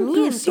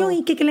pensamiento.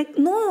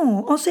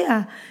 No, o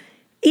sea,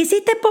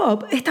 hiciste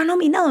pop, estás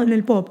nominado en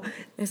el pop.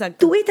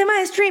 Exacto. Tuviste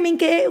más streaming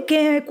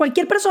que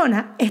cualquier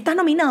persona, estás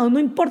nominado, no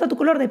importa tu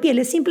color de piel,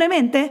 es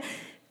simplemente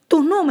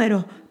tus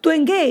números, tu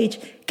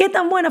engage, qué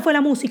tan buena fue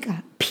la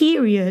música,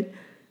 period.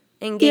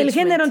 Engagement. Y el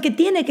género en que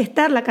tiene que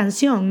estar la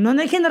canción, no en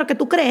el género que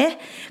tú crees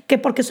que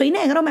porque soy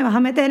negro me vas a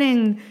meter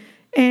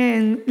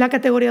en la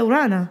categoría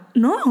urbana.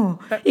 No,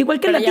 igual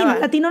que el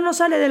latino no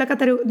sale de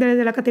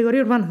la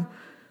categoría urbana.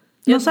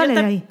 No sale de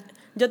ahí.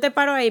 Yo te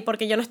paro ahí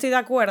porque yo no estoy de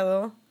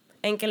acuerdo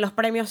en que los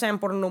premios sean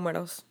por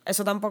números.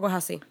 Eso tampoco es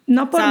así.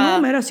 No por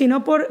números,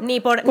 sino ni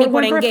por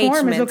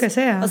engagement. Lo que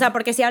sea. O sea,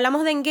 porque si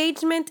hablamos de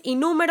engagement y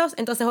números,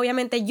 entonces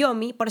obviamente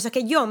Yomi, por eso es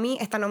que Yomi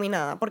está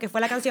nominada, porque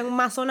fue la canción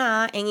más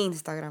sonada en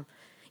Instagram.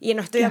 Y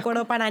no estoy de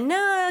acuerdo para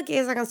nada que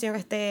esa canción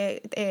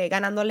esté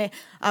ganándole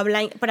a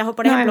Blind... Por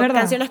ejemplo,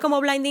 canciones como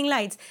Blinding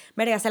Lights,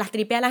 verga, se las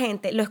tripea la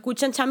gente. Lo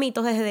escuchan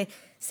chamitos desde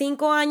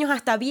 5 años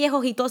hasta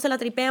viejos y todos se la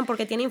tripean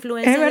porque tiene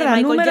influencia de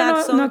Michael número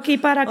Jackson. No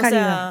equipara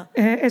calidad.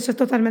 Eso es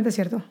totalmente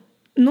cierto.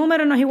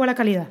 Número no es igual a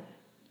calidad.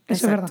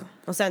 Eso es verdad.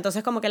 O sea,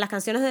 entonces como que las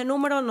canciones de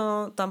número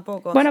no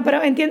tampoco. Bueno,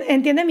 pero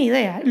entiende mi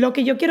idea. Lo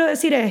que yo quiero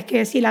decir es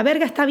que si la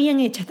verga está bien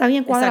hecha, está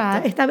bien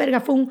cuadrada, esta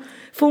verga fue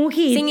un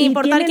hit sin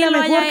importar y tiene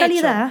la mejor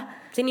calidad...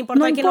 Hecho. Sin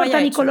importar no importa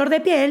ni color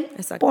de piel,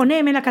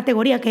 poneme la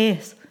categoría que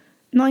es.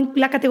 No en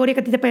la categoría que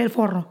a ti te pegue el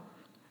forro.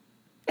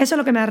 Eso es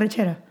lo que me da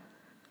rechera.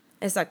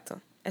 Exacto.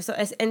 Eso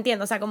es,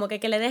 entiendo. O sea, como que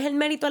le des el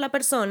mérito a la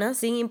persona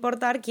sin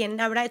importar quién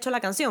habrá hecho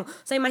la canción.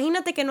 O sea,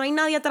 imagínate que no hay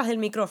nadie atrás del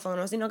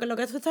micrófono, sino que lo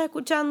que tú estás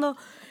escuchando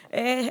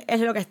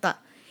es lo que está.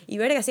 Y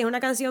verga, si es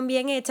una canción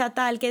bien hecha,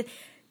 tal, que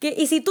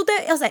Y si tú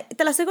o sea,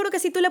 te lo aseguro que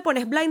si tú le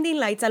pones Blinding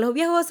Lights a los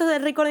viejos esos de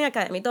Recording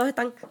Academy, todos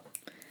están...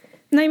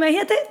 No,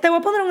 imagínate, te voy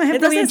a poner un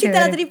ejemplo bien Entonces, si te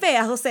chévere. la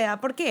tripeas, o sea,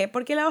 ¿por qué?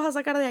 ¿Por qué la vas a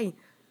sacar de ahí?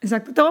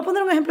 Exacto. Te voy a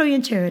poner un ejemplo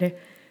bien chévere.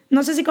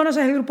 No sé si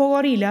conoces el grupo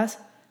Gorillaz,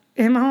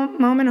 es más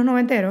o menos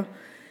noventero.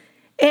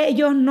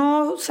 Ellos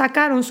no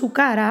sacaron su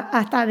cara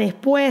hasta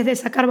después de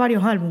sacar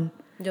varios álbumes.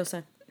 Yo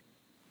sé.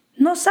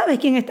 No sabes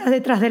quién está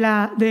detrás de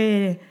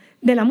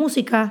la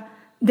música,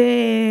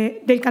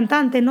 del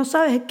cantante, no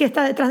sabes qué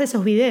está detrás de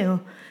esos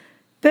videos.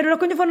 Pero los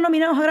coños fueron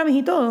nominados a Grammys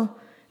y todo.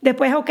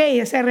 Después, ok,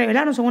 se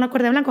revelaron, son una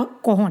cuerda de blancos,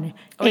 cojones.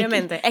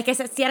 Obviamente. Es que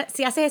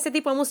si haces ese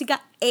tipo de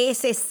música,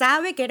 se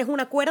sabe que eres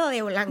una cuerda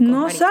de blancos.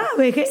 No marico.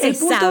 sabes. Se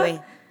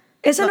sabe.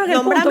 Ese no es el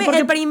punto. Nómbrame Porque...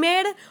 el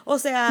primer, o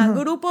sea,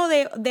 grupo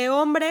de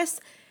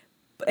hombres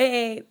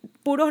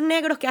puros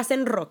negros que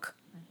hacen rock.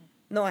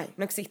 No hay,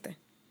 no existe.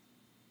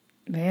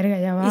 Verga,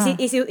 ya va.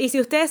 Y si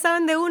ustedes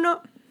saben de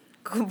uno,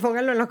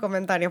 pónganlo en los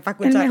comentarios para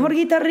El escucharlo. mejor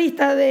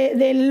guitarrista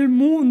del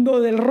mundo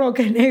del rock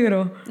es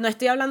negro. No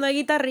estoy hablando de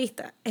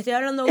guitarrista, estoy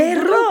hablando de un Es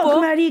grupo.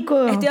 rock,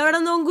 marico. Estoy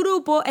hablando de un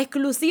grupo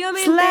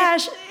exclusivamente.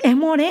 Slash es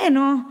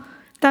moreno.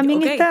 También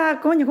Ok. está,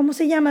 coño, ¿cómo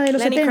se llama? De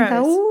los Lenny 70.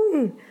 Kravitz.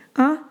 Uy.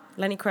 ¿Ah?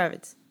 Lenny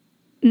Kravitz.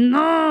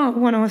 No,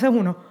 bueno, ese es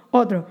uno.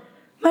 Otro.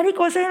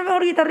 Marico, ese es el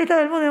mejor guitarrista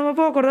del mundo. No me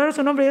puedo acordar de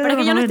su nombre. Pero es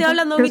que yo no estoy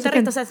hablando de un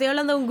guitarrista, o sea, sea, estoy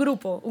hablando de un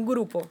grupo. Un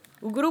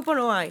grupo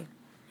no hay.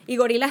 Y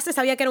Gorillaz se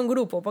sabía que era un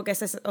grupo, porque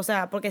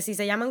porque si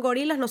se llaman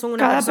Gorillaz no son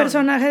una cada persona.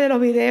 personaje de los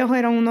videos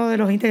era uno de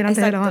los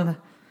integrantes de la banda.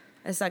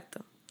 Exacto.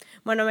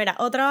 Bueno, mira,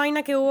 otra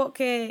vaina que hubo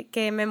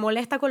que me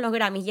molesta con los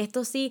Grammys, y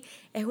esto sí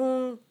es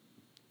un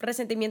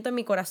resentimiento en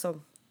mi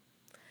corazón.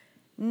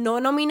 No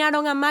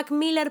nominaron a Mac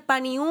Miller para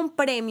ni un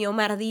premio,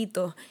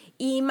 mardito.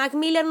 Y Mac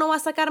Miller no va a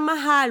sacar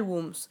más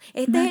álbums.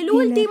 Este es el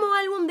último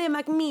álbum de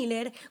Mac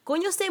Miller.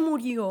 Coño, se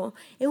murió.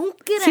 Es un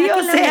crack Sí, o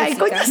en la sea, el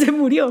música. coño se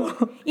murió.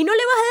 Y no le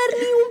vas a dar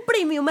ni un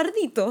premio,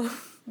 mardito.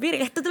 Mira,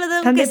 esto te lo tengo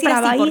Están que decir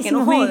así porque no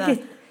depravadísimos, men, jodas.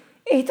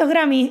 estos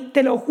Grammys,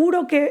 te lo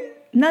juro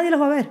que nadie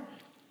los va a ver.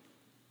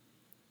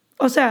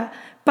 O sea,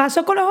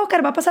 pasó con los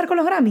Oscars, va a pasar con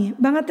los Grammys.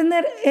 Van a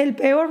tener el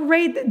peor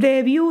rate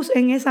de views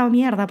en esa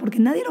mierda porque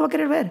nadie lo va a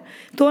querer ver.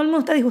 Todo el mundo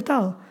está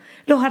disgustado.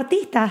 Los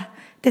artistas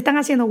te están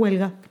haciendo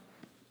huelga.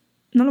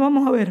 No lo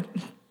vamos a ver.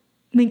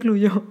 Me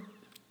incluyo.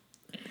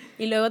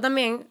 Y luego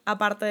también,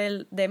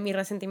 aparte de mi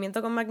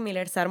resentimiento con Mac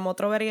Miller, se armó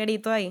otro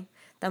verguerito ahí.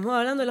 Estamos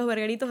hablando de los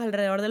vergueritos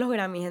alrededor de los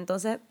Grammys.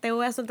 Entonces te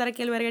voy a soltar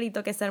aquí el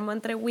verguerito que se armó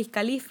entre Wiz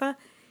Khalifa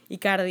y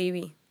Cardi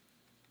B.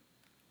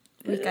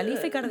 Wiz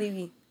Khalifa y Cardi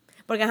B.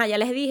 Porque ya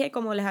les dije,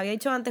 como les había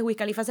dicho antes, Wiz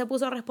Khalifa se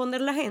puso a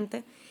responder la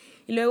gente.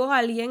 Y luego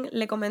alguien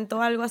le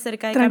comentó algo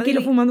acerca de Tranquilo, Cardi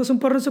B. fumándose un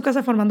porro en su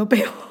casa formando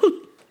peo.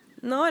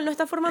 No, él no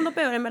está formando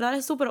peor, en verdad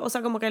es súper, o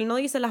sea, como que él no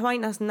dice las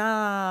vainas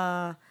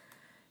nada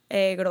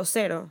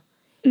grosero.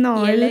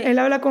 No, Y él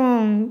habla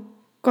con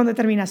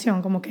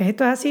determinación, como que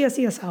esto es así,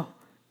 así, asado,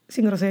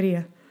 sin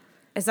grosería.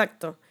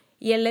 Exacto.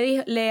 Y él le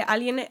dijo,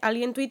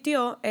 alguien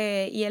tuiteó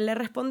y él le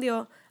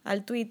respondió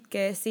al tweet que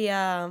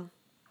decía: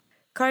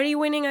 Cardi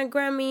winning a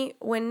Grammy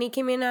when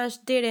Nicki Minaj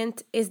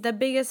didn't is the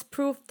biggest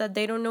proof that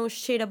they don't know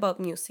shit about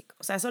music.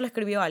 O sea, eso lo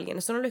escribió alguien,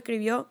 eso no lo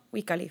escribió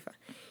Wiz Khalifa.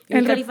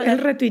 Él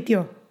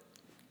retuiteó.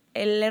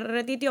 Él le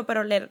retuiteó,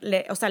 pero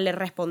le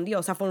respondió,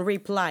 o sea, fue un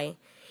reply.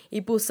 Y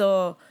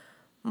puso: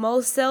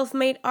 Most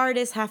self-made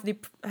artists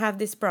have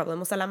this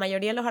problem. O sea, la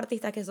mayoría de los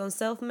artistas que son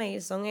self-made,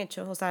 son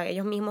hechos, o sea,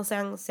 ellos mismos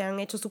se han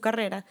hecho su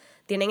carrera,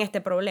 tienen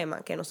este problema,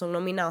 que no son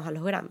nominados a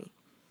los Grammy.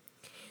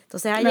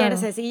 Entonces ayer, Claro,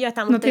 Ceci y yo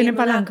estamos no tienen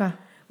teniendo palanca.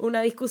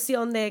 una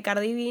discusión de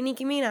Cardi B y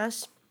Nicki Minaj,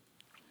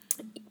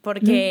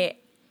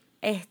 porque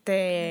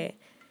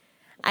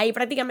ahí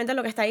prácticamente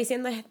lo que está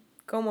diciendo es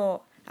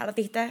como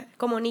artistas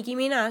como Nicki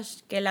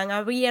Minaj, que le han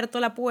abierto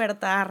la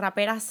puerta a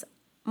raperas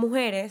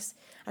mujeres,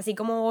 así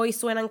como hoy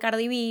suenan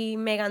Cardi B,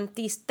 Megan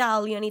Thee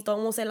Stallion, y todo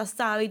el mundo se las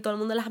sabe y todo el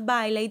mundo las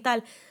baila y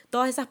tal.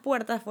 Todas esas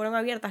puertas fueron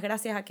abiertas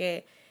gracias a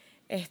que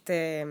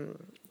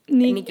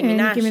Nicki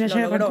Minaj lo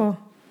logró. arrancó.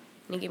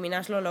 Nicki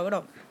Minaj lo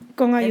logró.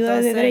 Con ayuda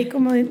Entonces, de Drake,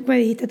 como me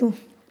dijiste tú.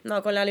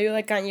 No, con la ayuda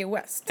de Kanye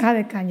West. Ah,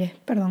 de Kanye,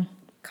 perdón.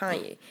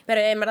 Kanye.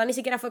 Pero en verdad ni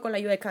siquiera fue con la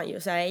ayuda de Kanye.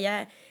 O sea,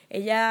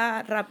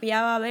 ella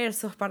rapeaba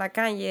versos para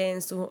Kanye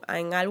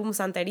en álbumes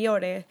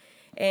anteriores.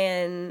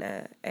 En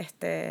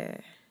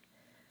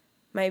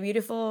My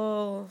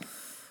Beautiful...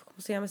 ¿Cómo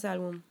se llama ese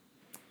álbum?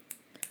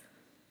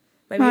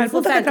 My el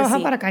punto es que trabaja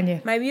para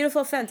Kanye. My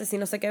Beautiful Fantasy,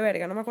 no sé qué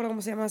verga. No me acuerdo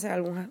cómo se llama ese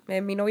álbum.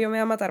 Mi novio me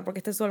va a matar porque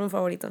este es su álbum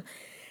favorito.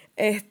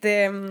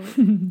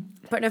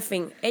 Pero en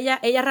fin,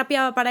 ella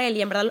rapeaba para él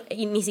y en verdad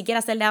y ni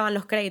siquiera se le daban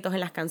los créditos en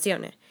las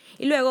canciones.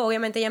 Y luego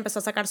obviamente ella empezó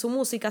a sacar su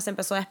música, se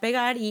empezó a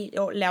despegar y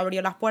le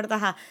abrió las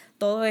puertas a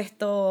todo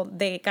esto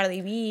de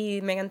Cardi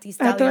B, Megan Thee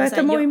Stallion. A todo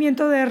este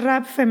movimiento de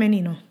rap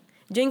femenino.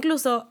 Yo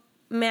incluso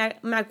me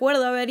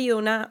acuerdo haber ido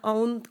a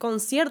un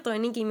concierto de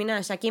Nicki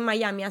Minaj aquí en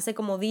Miami hace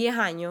como 10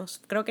 años,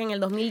 creo que en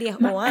el 2010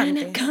 o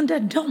antes. Anaconda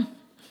Dome.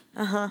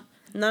 Ajá.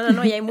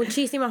 No, y hay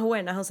muchísimas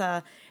buenas, o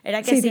sea,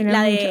 era que sí,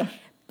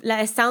 la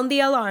de Sound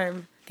the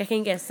Alarm, que es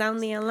quien que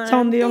Sound the Alarm.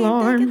 Sound the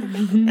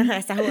Alarm. Ajá,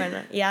 esa es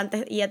buena. Y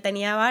ella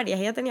tenía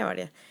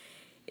varias.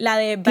 La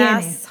de Tiene.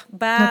 Bass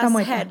No está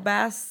muerta. Head,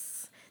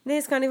 Bass.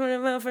 This kind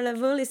of for the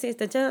bully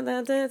sister.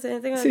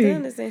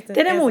 Sí.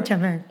 Tiene muchas,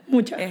 man.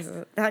 Muchas.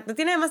 Eso, exacto,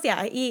 tiene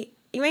demasiadas. Y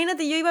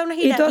imagínate, yo iba a una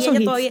Y gira todos y son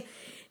ella hits. todavía...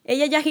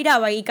 Ella ya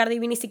giraba y Cardi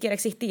B ni siquiera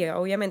existía.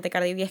 Obviamente,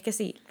 Cardi B es que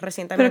sí,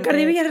 recientemente. Pero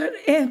Cardi B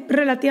es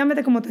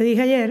relativamente, como te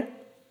dije ayer,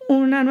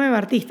 una nueva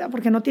artista,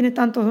 porque no tiene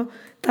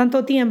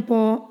tanto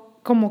tiempo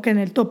como que en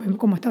el tope,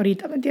 como está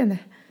ahorita, ¿me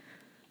entiendes?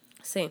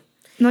 Sí.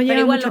 No Pero lleva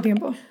igual mucho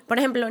tiempo. Por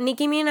ejemplo,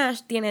 Nicki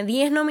Minaj tiene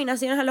 10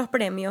 nominaciones a los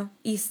premios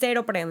y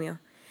 0 premios.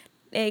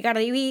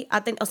 Cardi B,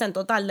 o sea, en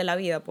total de la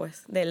vida,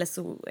 pues, de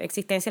su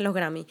existencia en los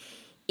Grammy.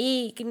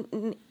 Y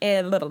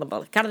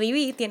Cardi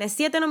B tiene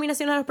 7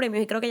 nominaciones a los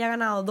premios y creo que ya ha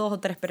ganado 2 o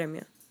 3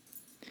 premios.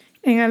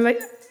 En el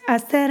I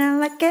said I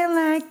like it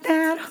like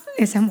that.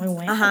 Esa es muy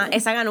buena. Ajá,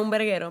 esa ganó un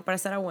verguero, pero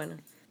esa era buena.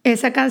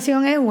 Esa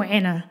canción es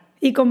buena.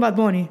 Y con Bad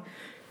Bunny.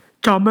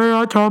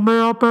 Chamea,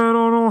 chamea,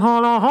 pero no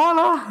jala,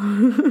 jala.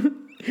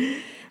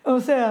 O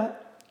sea,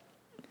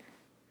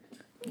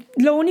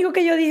 lo único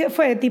que yo dije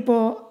fue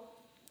tipo,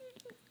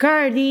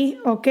 Cardi,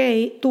 ok,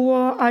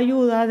 tuvo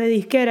ayuda de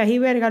disqueras y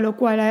verga, lo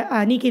cual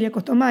a Nicki le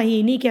costó más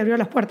y Nicki abrió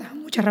las puertas a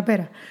muchas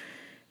raperas.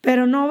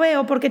 Pero no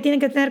veo por qué tienen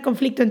que tener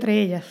conflicto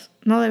entre ellas.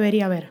 No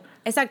debería haber.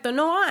 Exacto,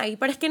 no hay,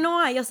 pero es que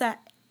no hay, o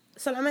sea,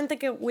 solamente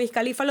que Wiz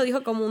Khalifa lo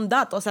dijo como un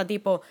dato, o sea,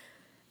 tipo,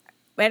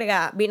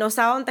 verga, vino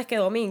sábado antes que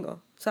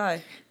domingo,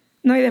 ¿sabes?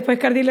 No, y después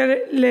Cardi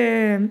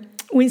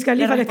Wiz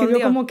Khalifa le escribió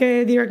respondió. como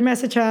que direct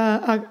message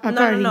a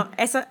Cardi. No,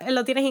 eso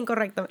lo tienes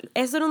incorrecto.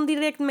 Eso era un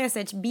direct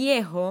message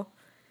viejo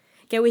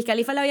que Wiz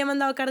Khalifa le había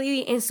mandado a Cardi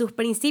B en sus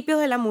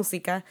principios de la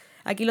música.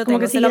 Aquí lo Como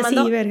tengo. que Se sí, lo así,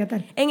 mandó verga,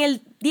 tal. en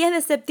el 10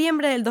 de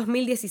septiembre del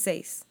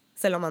 2016.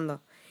 Se lo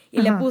mandó.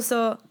 Y le Ajá.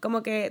 puso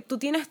como que tú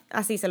tienes,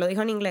 así se lo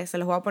dijo en inglés, se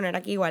los voy a poner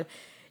aquí igual.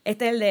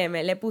 Este es el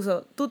DM, le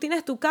puso, tú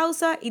tienes tu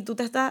causa y tú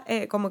te estás,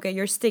 como que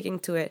you're sticking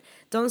to it.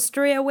 Don't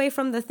stray away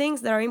from the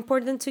things that are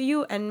important to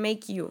you and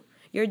make you.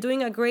 You're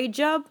doing a great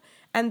job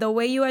and the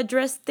way you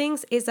address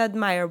things is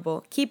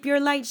admirable. Keep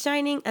your light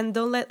shining and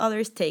don't let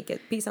others take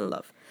it. Peace and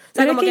love. O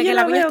sea, Pero como es que yo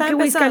la no coña veo estaba que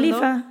Wiz empezando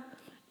Khalifa...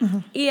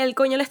 y el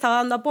coño le estaba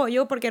dando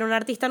apoyo porque era un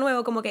artista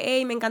nuevo, como que,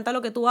 hey, me encanta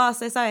lo que tú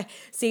haces, ¿sabes?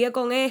 Sigue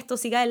con esto,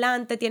 sigue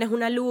adelante, tienes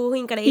una luz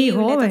increíble, Y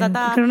joven, porque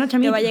era una te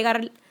chamita. va a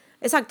llegar,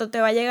 exacto,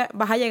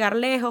 vas a llegar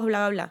lejos,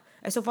 bla, bla, bla.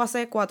 Eso fue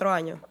hace 4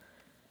 años.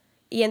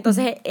 Y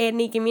entonces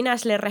Nicki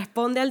Minaj le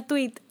responde al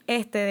tweet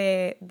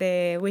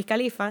de Wiz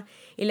Khalifa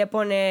y le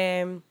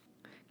pone,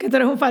 Que tú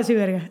eres un falso y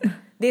verga.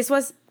 This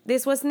was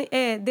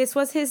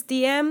his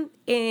DM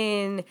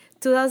in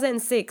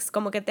 2006.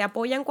 Como que te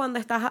apoyan cuando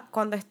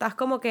estás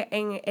como que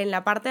en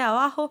la parte de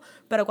abajo,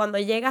 pero cuando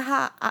llegas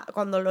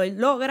cuando lo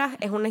logras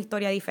es una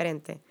historia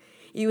diferente.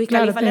 Y Wiz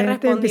Claro, Khalifa le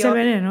te empieza el respondió,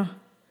 veneno.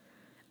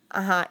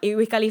 ajá, y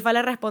Wiz Khalifa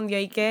le respondió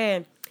y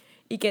que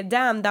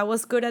damn, that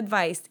was good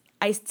advice.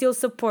 I still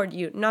support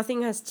you.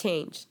 Nothing has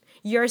changed.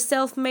 You're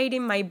self-made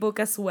in my book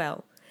as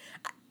well.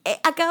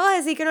 Acabo de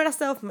decir que no era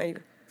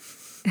self-made.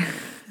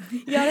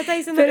 Y ahora está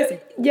diciendo Pero que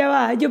sí. ya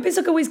va, yo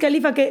pienso que Wiz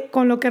Khalifa, que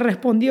con lo que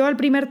respondió al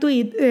primer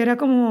tweet, era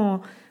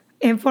como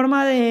en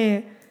forma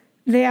de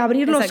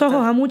abrir los Exacto.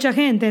 ojos a mucha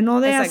gente,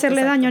 no de Exacto,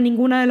 hacerle exacto. daño a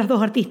ninguna de las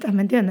dos artistas,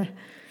 ¿me entiendes?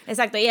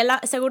 Exacto, y él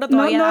seguro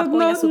todavía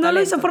apoya su talento. No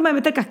lo hizo en forma de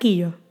meter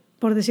casquillo,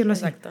 por decirlo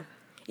Exacto.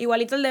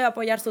 Igualito él debe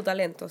apoyar su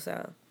talento, o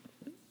sea,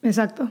 así.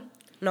 Exacto.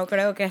 no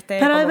creo que esté...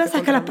 Pero hay como veces que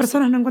contra las la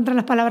personas no encuentran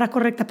las palabras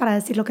correctas para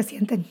decir lo que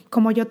sienten,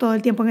 como yo todo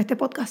el tiempo en este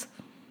podcast.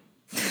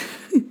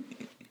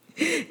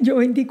 Yo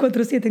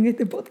 24/7 en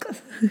este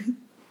podcast.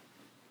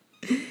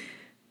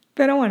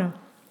 Pero bueno,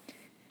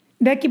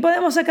 de aquí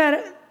podemos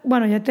sacar...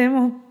 Bueno, ya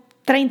tenemos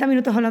 30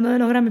 minutos hablando de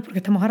los Grammys porque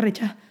estamos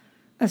arrechas.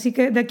 Así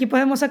que de aquí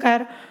podemos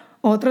sacar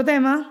otro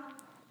tema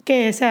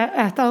que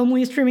ha estado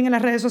muy streaming en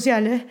las redes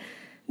sociales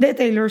de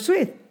Taylor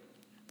Swift.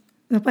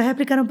 ¿Nos puedes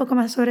explicar un poco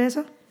más sobre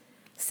eso?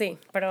 Sí,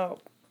 pero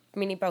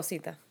mini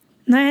pausita.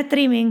 No es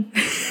streaming.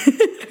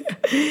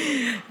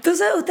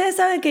 Entonces, ustedes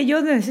saben que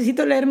yo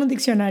necesito leerme un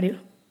diccionario.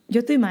 Yo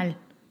estoy mal,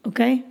 ¿ok?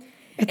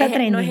 Está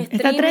trending. no es Está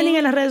streaming. trending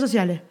en las redes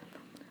sociales.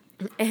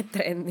 Es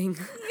trending.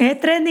 Es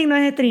trending, no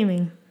es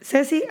streaming.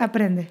 Ceci,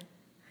 aprende.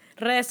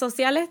 Redes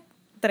sociales,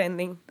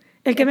 trending.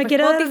 El que me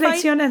quiera dar Spotify,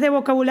 lecciones de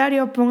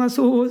vocabulario, ponga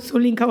su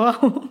link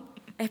abajo.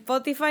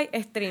 Spotify,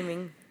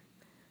 streaming.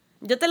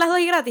 Yo te las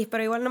doy gratis,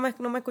 pero igual no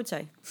me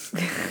escucháis.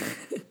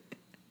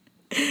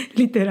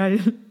 Literal.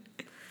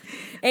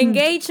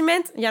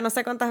 Engagement, ya no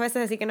sé cuántas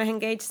veces decir que no es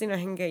engage, sino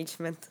es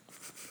engagement.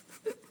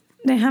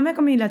 Déjame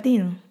con mi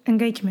latino.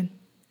 Engagement.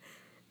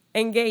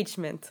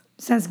 Engagement.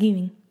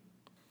 Thanksgiving.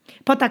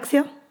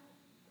 Potaxio.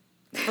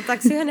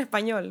 Potaxio en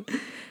español.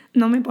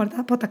 No me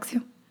importa.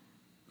 Potaxio.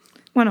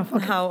 Bueno,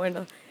 fuck. Ah,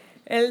 bueno.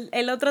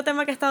 El otro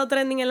tema que ha estado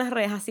trending en las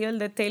redes ha sido el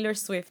de Taylor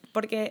Swift,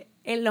 porque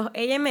en los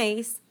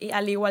AMAs, y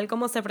al igual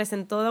como se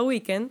presentó The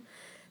Weeknd,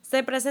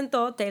 se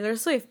presentó Taylor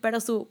Swift, pero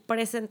su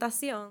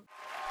presentación...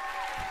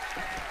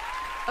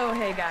 Oh,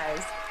 hey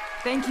guys.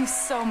 Thank you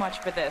so much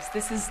for this.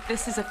 This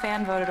is a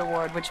fan-voted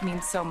award, which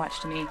means so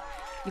much to me.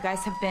 You guys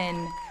have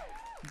been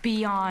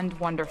beyond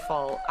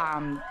wonderful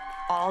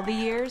all the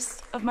years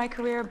of my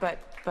career, but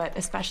but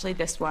especially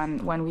this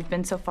one, when we've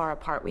been so far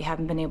apart, we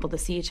haven't been able to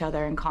see each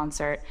other in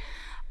concert,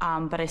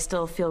 but I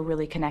still feel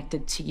really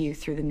connected to you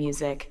through the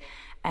music.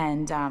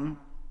 And,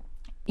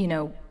 you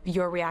know,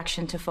 your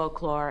reaction to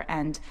Folklore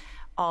and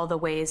all the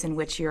ways in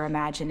which your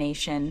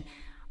imagination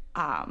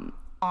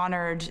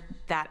honored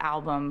that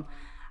album.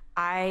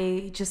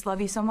 I just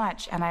love you so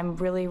much, and I'm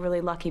really, really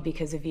lucky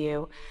because of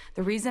you.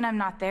 The reason I'm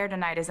not there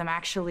tonight is I'm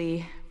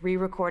actually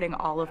re-recording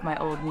all of my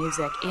old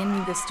music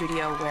in the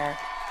studio where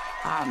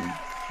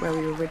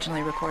we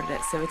originally recorded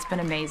it. So it's been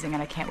amazing,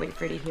 and I can't wait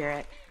for you to hear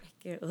it.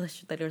 Que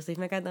Taylor Swift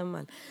me cae tan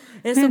mal.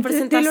 En su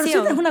presentación. Taylor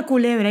Swift es una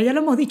culebra, ya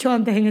lo hemos dicho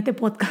antes en este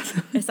podcast.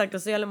 Exacto,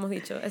 eso ya lo hemos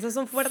dicho. Esas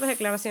son fuertes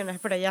declaraciones,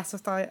 pero ya eso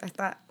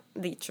está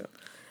dicho.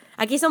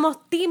 Aquí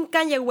somos Team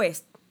Kanye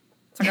West.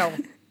 Se acabó.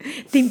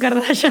 Team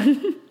Kardashian.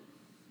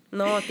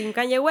 No, Team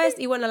Kanye West,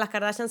 y bueno, las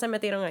Kardashian se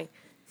metieron ahí.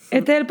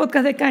 Este es el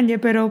podcast de Kanye,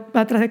 pero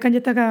atrás de Kanye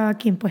está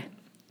Kim, pues.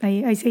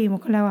 Ahí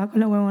seguimos con la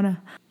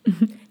huevona.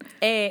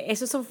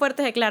 Esas son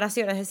fuertes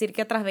declaraciones, es decir,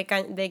 que atrás de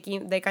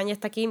Kanye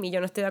está Kim, y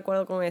yo no estoy de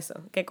acuerdo con eso,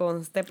 que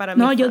conste para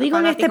mí. No, yo digo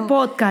en este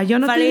podcast, yo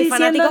no estoy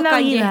diciendo en la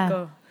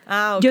vida.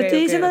 Okay, yo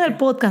estoy diciendo del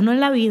podcast, no en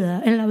la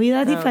vida. En la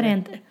vida es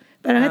diferente, okay.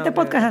 Pero en este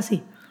podcast es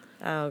así.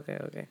 Ok.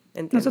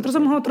 Entiendo. Nosotros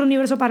somos otro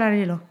universo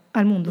paralelo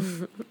al mundo.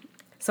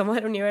 Somos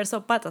el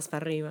universo patas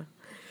para arriba.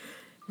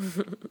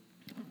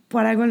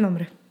 Por algo el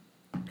nombre.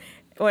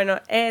 Bueno,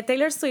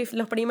 Taylor Swift,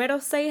 los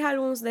primeros 6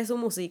 álbumes de su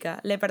música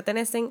le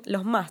pertenecen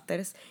los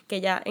masters, que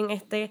ya en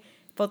este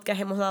podcast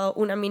hemos dado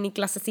una mini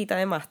clasecita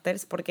de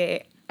masters,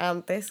 porque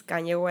antes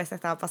Kanye West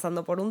estaba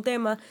pasando por un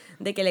tema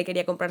de que le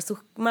quería comprar sus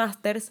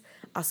masters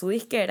a su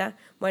disquera.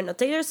 Bueno,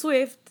 Taylor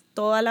Swift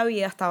toda la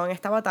vida estaba en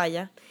esta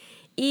batalla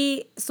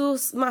y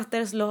sus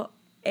masters los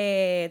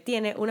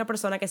tiene una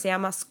persona que se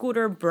llama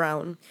Scooter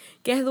Brown,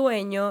 que es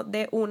dueño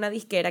de una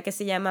disquera que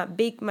se llama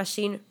Big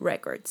Machine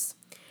Records.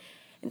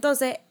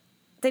 Entonces,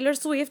 Taylor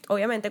Swift,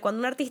 obviamente, cuando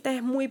un artista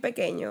es muy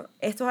pequeño,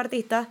 estos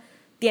artistas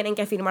tienen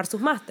que firmar sus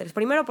masters.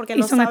 Primero porque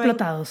no son saben,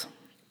 explotados.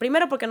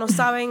 Primero porque no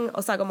saben,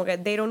 o sea, como que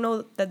they don't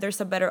know that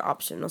there's a better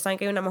option. No saben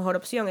que hay una mejor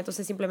opción,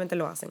 entonces simplemente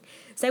lo hacen.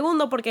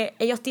 Segundo, porque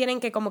ellos tienen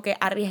que como que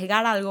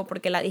arriesgar algo,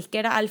 porque la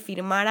disquera al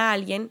firmar a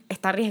alguien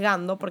está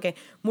arriesgando, porque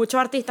muchos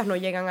artistas no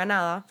llegan a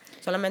nada,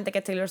 solamente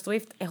que Taylor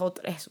Swift es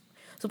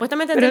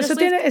supuestamente pero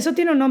Taylor eso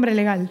tiene un nombre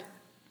legal.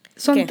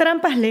 Son ¿Qué?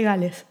 trampas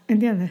legales,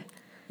 ¿entiendes?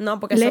 No,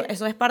 porque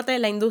eso es parte de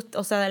la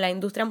industria, o sea, de la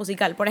industria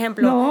musical. Por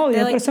ejemplo, no,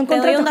 obvio, te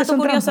doy un dato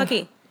curioso trampas.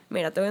 aquí.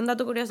 Mira, te doy un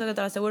dato curioso que te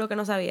lo aseguro que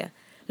no sabía.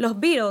 Los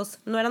Beatles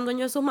no eran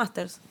dueños de sus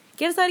masters.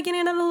 ¿Quieres saber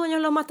quiénes eran los dueños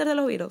de los masters de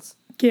los Beatles?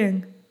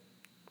 ¿Quién?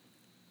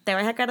 Te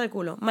vas a caer de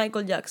culo.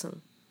 Michael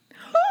Jackson.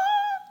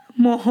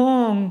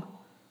 Mojón.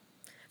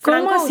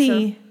 ¿Cómo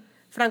así?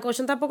 Frank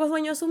Ocean tampoco es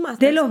dueño de sus masters.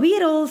 De los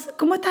Beatles.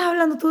 ¿Cómo estás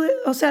hablando tú?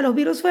 O sea, los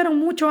Beatles fueron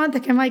mucho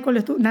antes que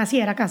Michael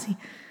naciera casi.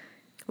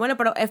 Bueno,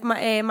 pero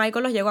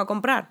Michael los llegó a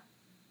comprar.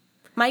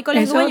 Michael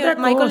es Eso dueño. otra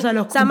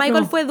cosa,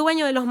 Michael fue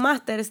dueño de los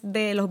masters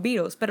de los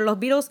Beatles. Pero los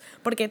Beatles,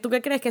 porque ¿tú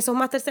qué crees? Que esos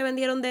masters se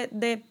vendieron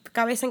de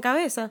cabeza en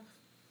cabeza.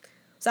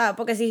 O sea,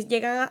 porque si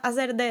llegan a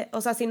ser o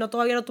sea, si no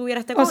todavía no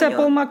tuviera este coño. O sea,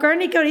 Paul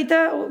McCartney, que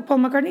ahorita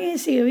Paul McCartney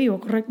sigue vivo,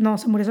 correcto. No,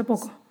 se murió hace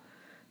poco.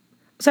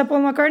 O sea,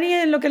 Paul McCartney,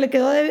 en lo que le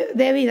quedó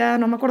de vida,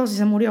 no me acuerdo si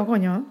se murió,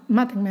 coño.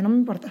 Mátenme, no me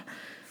importa.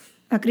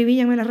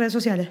 Acribíllenme en las redes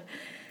sociales.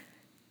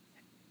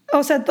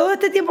 O sea, todo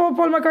este tiempo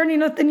Paul McCartney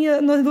no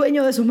es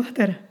dueño de su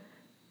máster.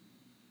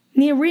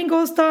 Ni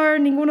Ringo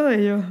Starr, ninguno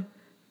de ellos.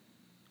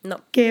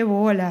 No. Qué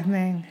bolas,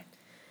 man.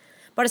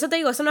 Por eso te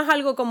digo, eso no es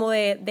algo como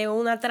de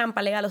una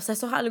trampa legal, o sea,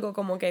 eso es algo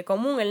como que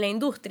común en la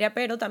industria,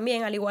 pero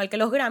también, al igual que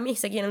los Grammys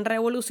se quieren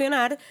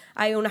revolucionar,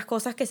 hay unas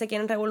cosas que se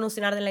quieren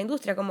revolucionar de la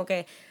industria, como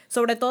que,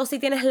 sobre todo si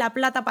tienes la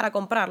plata para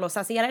comprarlo, o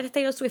sea, si ya eres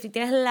Taylor Swift y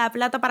tienes la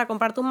plata para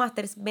comprar tus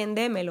masters,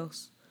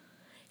 vendémelos.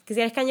 Que si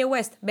eres Kanye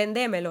West,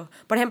 vendémelos.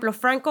 Por ejemplo,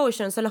 Frank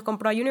Ocean se los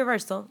compró a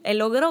Universal, él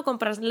logró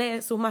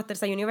comprarle sus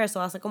masters a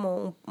Universal hace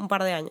como un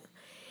par de años.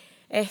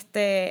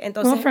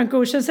 Entonces, No, Frank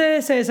Ocean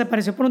se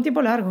desapareció por un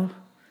tiempo largo.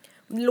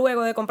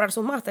 Luego de comprar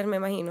sus masters, me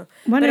imagino.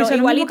 Bueno, pero eso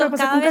igualito, es lo mismo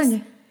que cada pasa con vez...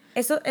 Kanye.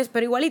 Eso es,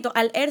 pero igualito,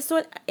 al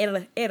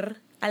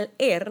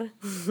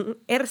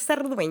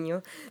ser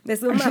dueño de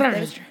sus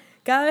masters,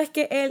 cada vez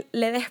que él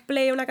le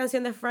desplaya una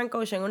canción de Frank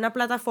Ocean en una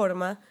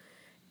plataforma,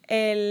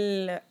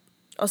 el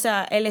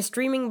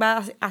streaming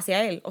va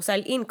hacia él. O sea,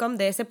 el income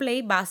de ese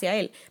play va hacia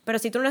él. Pero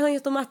si tú no eres dueño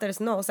de tus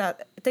masters, no. O sea,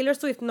 Taylor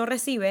Swift no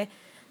recibe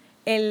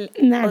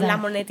la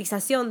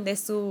monetización de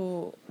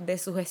sus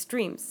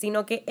streams,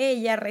 sino que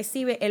ella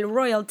recibe el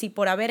royalty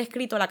por haber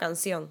escrito la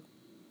canción.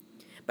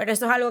 Pero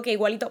eso es algo que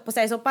igualito, o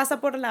sea, eso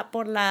pasa por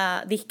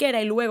la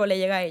disquera y luego le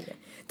llega a ella.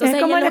 Entonces,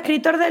 es como el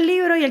escritor del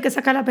libro y el que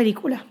saca la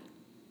película.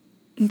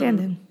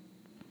 ¿Entienden?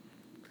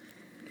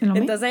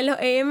 Entonces en los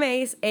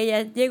AMAs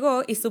ella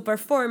llegó y su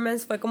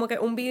performance fue como que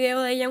un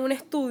video de ella en un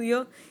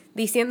estudio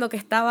diciendo que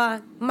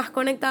estaba más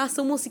conectada a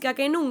su música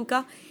que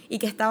nunca y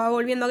que estaba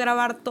volviendo a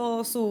grabar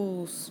todo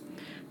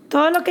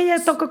lo que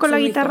ella tocó con la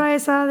guitarra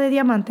esa de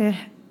diamantes,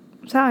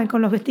 ¿saben?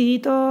 Con los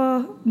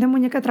vestiditos de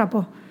muñeca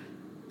trapo.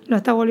 Lo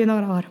está volviendo a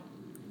grabar.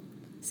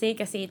 Sí,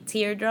 que sí,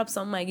 Teardrops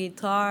on My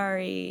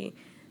Guitar y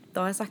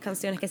todas esas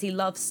canciones, que sí,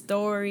 Love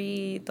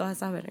Story, todas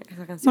esas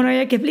canciones. Bueno, y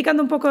aquí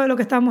explicando un poco de lo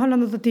que estábamos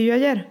hablando Toti y yo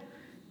ayer,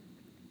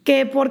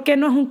 que por qué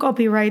no es un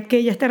copyright que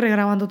ella esté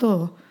regrabando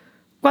todo.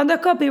 Cuando es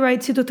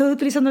copyright, si tú estás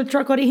utilizando el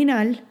track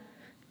original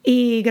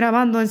y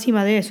grabando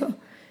encima de eso.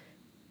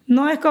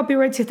 No es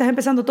copyright si estás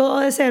empezando todo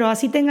de cero,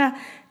 así tenga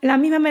la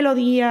misma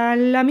melodía,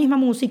 la misma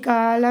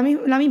música, la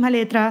misma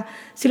letra.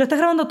 Si lo estás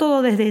grabando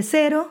todo desde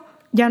cero,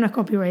 ya no es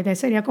copyright.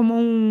 Sería como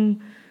un...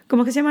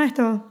 ¿Cómo es que se llama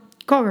esto?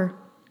 Cover.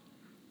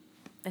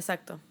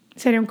 Exacto.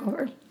 Sería un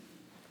cover.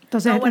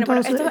 Entonces, No, bueno,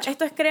 pero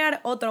esto es crear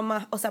otro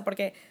más. O sea,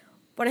 porque,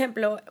 por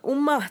ejemplo,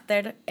 un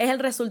máster es el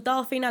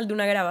resultado final de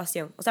una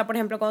grabación. O sea, por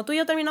ejemplo, cuando tú y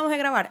yo terminamos de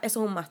grabar,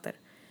 eso es un máster.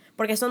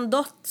 Porque son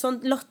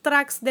los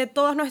tracks de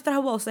todas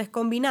nuestras voces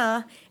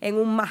combinadas en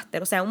un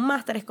máster. O sea, un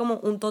máster es como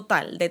un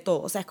total de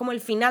todo. O sea, es como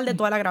el final de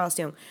toda la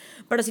grabación.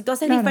 Pero si tú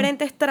haces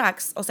diferentes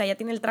tracks, o sea, ya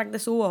tiene el track de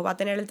su voz, va a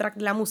tener el track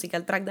de la música,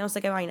 el track de no sé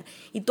qué vaina,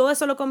 y todo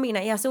eso lo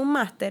combina y hace un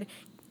máster,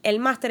 el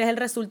máster es el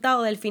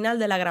resultado del final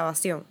de la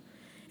grabación.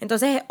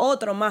 Entonces es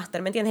otro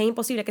máster, ¿me entiendes? Es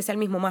imposible que sea el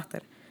mismo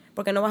máster,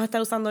 porque no vas a estar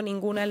usando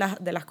ninguna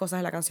de las cosas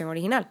de la canción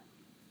original.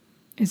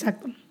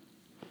 Exacto.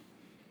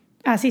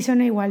 Así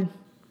suena igual.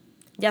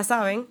 Ya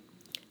saben,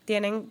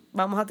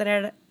 vamos a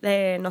tener,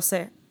 no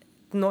sé,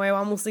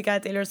 nueva música de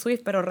Taylor Swift,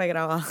 pero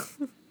regrabada.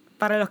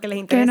 Para los que les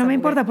interesa. Que no me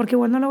importa, porque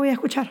igual no la voy a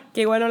escuchar. Que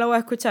igual no la voy a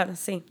escuchar,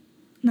 sí.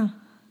 No.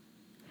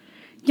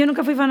 Yo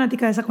nunca fui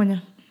fanática de esa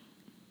coña.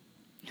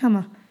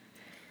 Jamás.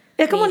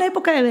 Es como la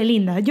época de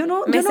Belinda. Yo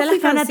no fui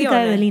fanática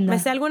de Belinda. Me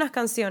sé algunas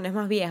canciones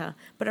más viejas,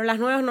 pero las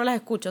nuevas no las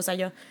escucho. O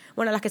sea,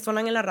 bueno, las que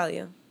suenan en la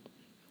radio.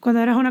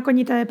 Cuando eras una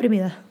coñita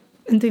deprimida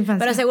en tu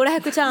infancia. Pero seguro has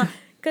escuchado...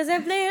 Cause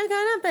the player's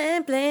gonna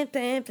play, and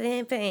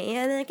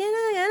the kid's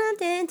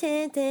gonna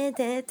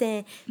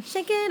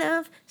shake it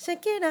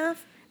off.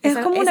 Es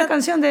como una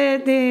canción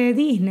de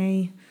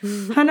Disney.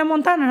 Hannah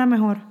Montana era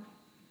mejor.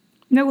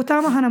 Me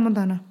gustaba más Hannah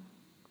Montana.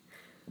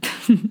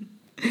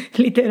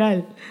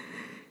 Literal.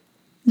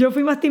 Yo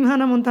fui más team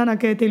Hannah Montana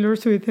que Taylor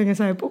Swift en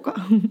esa época.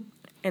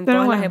 En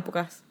todas las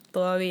épocas,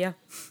 todavía.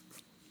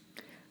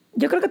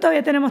 Yo creo que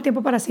todavía tenemos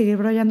tiempo para seguir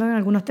brollando en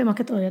algunos temas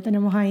que todavía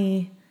tenemos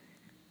ahí.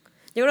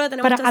 Yo creo que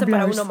tenemos chance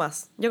para uno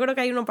más. Yo creo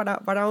que hay uno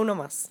para uno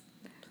más.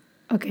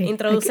 Ok.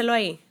 Introdúcelo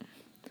ahí.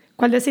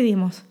 ¿Cuál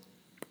decidimos?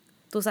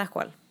 ¿Tú sabes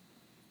cuál?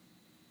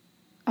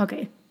 Ok.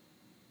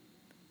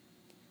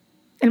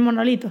 ¿El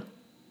monolito?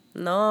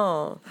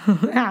 No.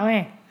 A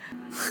ver.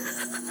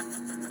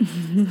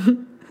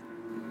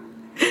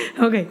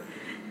 Ok.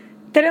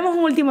 Tenemos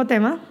un último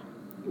tema,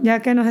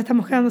 ya que nos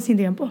estamos quedando sin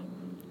tiempo.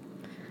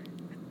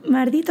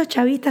 Malditos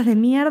chavistas de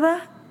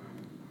mierda,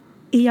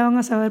 y ya van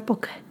a saber por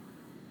qué.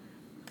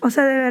 O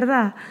sea, de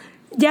verdad,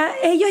 ya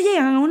ellos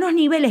llegan a unos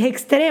niveles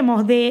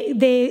extremos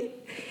de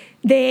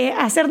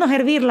hacernos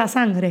hervir la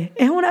sangre.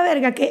 Es una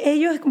verga que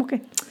ellos es como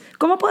que...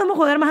 ¿Cómo podemos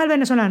joder más al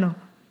venezolano?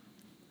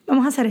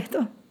 Vamos a hacer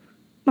esto.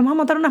 Vamos a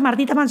montar unas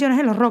malditas mansiones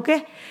en Los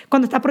Roques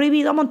cuando está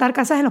prohibido montar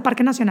casas en los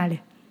parques nacionales.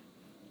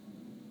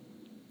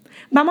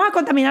 Vamos a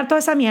contaminar toda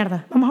esa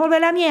mierda. Vamos a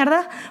volver la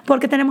mierda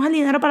porque tenemos el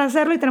dinero para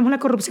hacerlo y tenemos la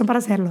corrupción para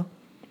hacerlo.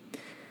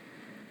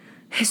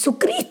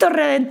 Jesucristo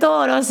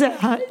Redentor, o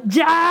sea,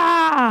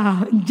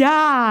 ya,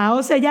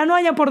 o sea, ya no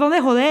haya por dónde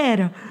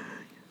joder.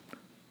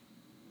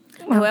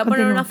 Les voy a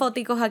poner unas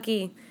foticos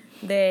aquí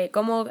de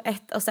cómo,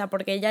 o sea,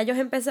 porque ya ellos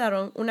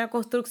empezaron una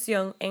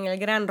construcción en el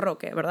Gran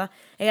Roque, ¿verdad?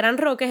 El Gran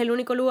Roque es el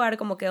único lugar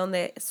como que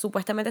donde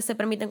supuestamente se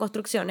permiten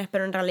construcciones,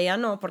 pero en realidad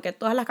no, porque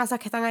todas las casas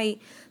que están ahí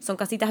son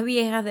casitas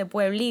viejas de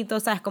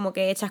pueblitos, ¿sabes? Como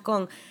que hechas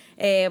con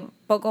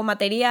poco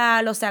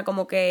material, o sea,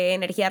 como que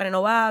energía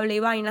renovable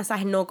y vainas,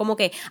 ¿sabes? No como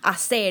que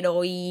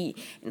acero y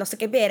no sé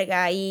qué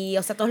verga y,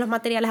 o sea, todos los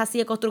materiales así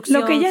de construcción.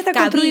 Lo que ya está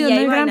construido en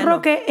el Gran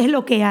Roque es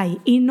lo que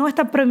hay y no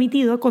está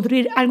permitido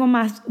construir algo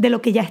más de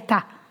lo que ya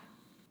está.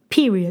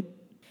 Period.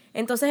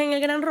 Entonces en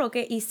el Gran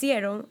Roque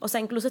hicieron, o sea,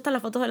 incluso están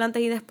las fotos del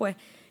antes y después,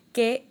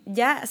 que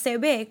ya se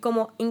ve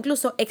como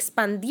incluso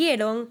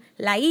expandieron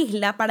la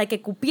isla para que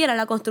cupiera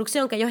la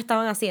construcción que ellos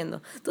estaban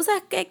haciendo. ¿Tú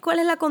sabes cuál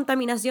es la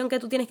contaminación que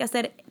tú tienes que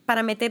hacer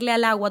para meterle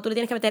al agua? Tú le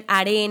tienes que meter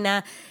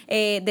arena,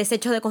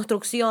 desechos de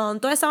construcción,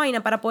 toda esa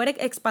vaina para poder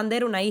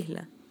expandir una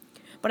isla.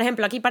 Por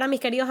ejemplo, aquí para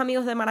mis queridos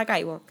amigos de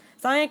Maracaibo,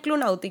 ¿saben el Club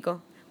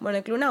Náutico? Bueno,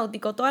 el Club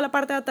Náutico, toda la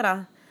parte de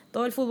atrás,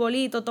 todo el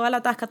futbolito, toda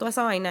la tasca, toda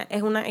esa vaina,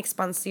 es una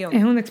expansión.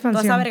 Es una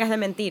expansión. Toda esa verga es de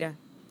mentira.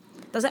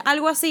 Entonces,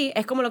 algo así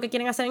es como lo que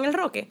quieren hacer en el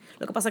Roque.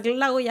 Lo que pasa es que el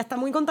lago ya está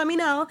muy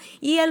contaminado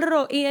y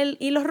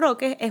los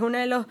Roques es uno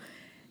de los...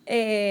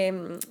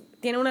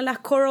 tiene una de las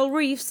coral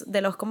reefs,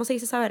 de los... ¿Cómo se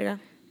dice esa verga?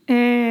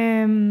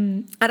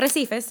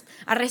 Arrecifes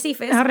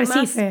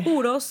más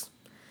puros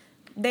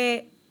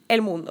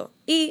del mundo.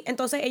 Y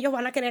entonces ellos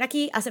van a querer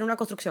aquí hacer una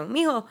construcción.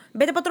 Mijo,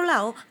 vete para otro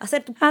lado a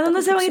hacer tu ¿A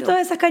dónde se van a ir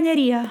todas esas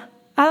cañerías?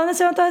 ¿A dónde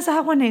se van todas esas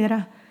aguas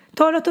negras?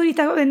 Todos los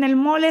turistas en el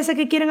mall ese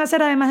que quieren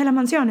hacer además de las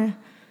mansiones.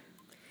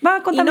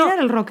 Van a contaminar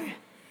el Roque.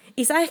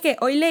 Y ¿sabes qué?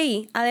 Hoy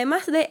leí,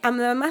 además de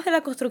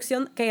la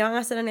construcción que van a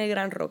hacer en el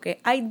Gran Roque,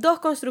 hay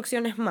 2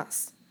 construcciones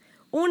más.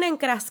 Una en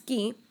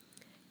Crasquí,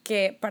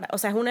 o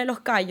sea, es uno de los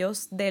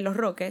cayos de los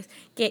Roques,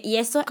 y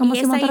Como y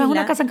si esa montaras isla,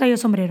 una casa en Cayo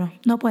Sombrero.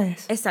 No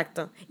puedes.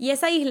 exacto. Y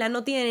esa isla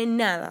no tiene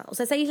nada. O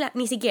sea, esa isla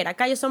ni siquiera.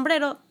 Cayo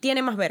Sombrero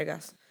tiene más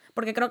vergas.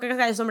 Porque creo que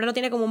Cayo Sombrero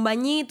tiene como un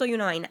bañito y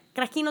una vaina.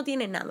 Crasquí no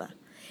tiene nada.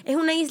 Es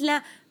una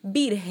isla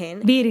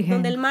virgen.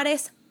 Donde el mar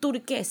es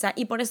turquesa.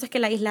 Y por eso es que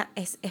la isla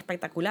es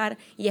espectacular.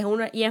 Y es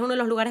uno de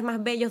los lugares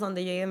más bellos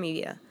donde yo he ido en mi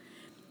vida.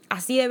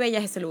 Así de bella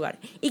es ese lugar.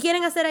 Y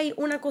quieren hacer ahí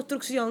una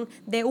construcción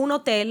de un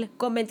hotel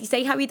con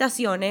 26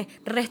 habitaciones,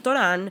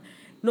 restaurante,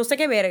 no sé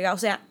qué verga. O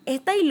sea,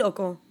 está ahí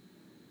loco.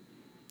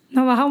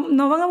 No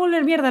van a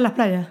volver mierda a las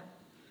playas.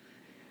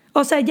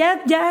 O sea,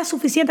 ya es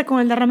suficiente con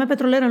el derrame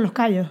petrolero en Los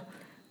Cayos,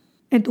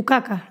 en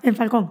Tucaca, en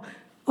Falcón.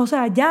 O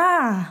sea,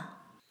 ya.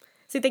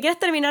 Si te quieres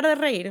terminar de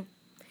reír,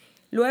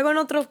 luego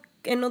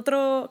en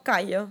otro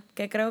cayo,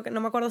 que creo que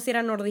no me acuerdo si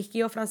era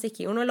Nordisquí o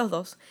Francisquí, uno de los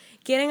dos,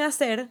 quieren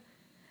hacer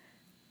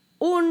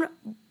un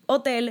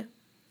hotel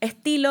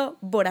estilo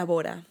Bora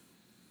Bora.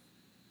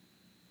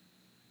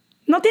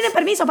 No tienen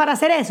permiso para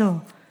hacer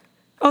eso.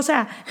 O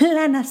sea,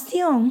 la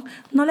nación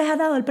no les ha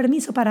dado el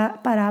permiso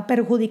para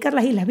perjudicar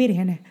las Islas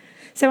Vírgenes.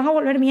 Se van a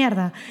volver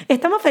mierda.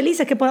 Estamos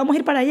felices que podamos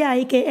ir para allá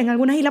y que en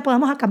algunas islas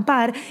podamos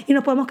acampar y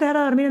nos podemos quedar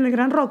a dormir en el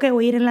Gran Roque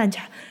o ir en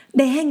lancha.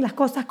 Dejen las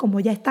cosas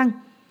como ya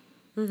están.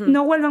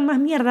 No vuelvan más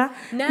mierda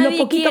lo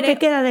poquito que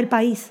queda del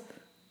país.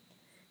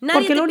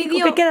 Porque lo único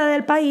que queda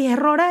del país es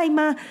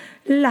Roraima,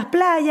 las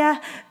playas,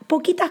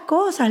 poquitas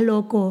cosas,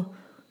 loco.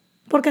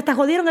 Porque hasta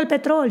jodieron el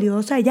petróleo,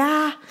 o sea,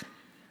 ya.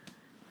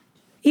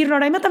 Y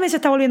Roraima también se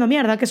está volviendo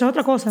mierda, que eso es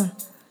otra cosa.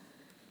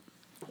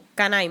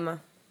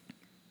 Canaima.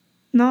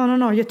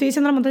 No, yo estoy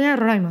diciendo la montaña de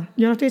Roraima.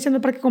 Yo no estoy diciendo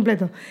el parque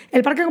completo.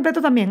 El parque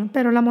completo también,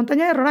 pero la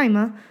montaña de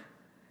Roraima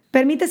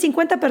permite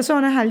 50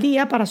 personas al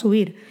día para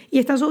subir. Y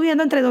están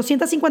subiendo entre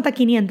 250 y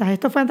 500.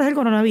 Esto fue antes del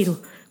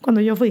coronavirus, cuando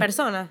yo fui.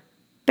 Personas.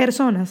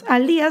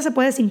 Al día se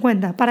puede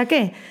 50. ¿Para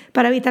qué?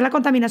 Para evitar la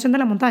contaminación de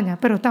la montaña.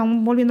 Pero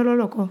están volviéndolo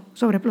loco,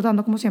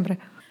 sobreexplotando como siempre.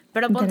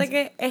 Pero ponte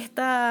que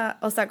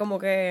como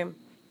que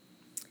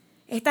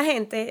esta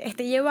gente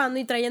esté llevando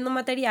y trayendo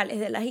materiales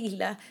de las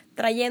islas,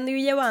 trayendo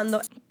y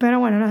llevando. Pero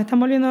bueno, nos están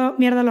volviendo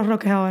mierda los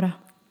Roques ahora.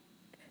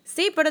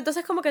 Sí, pero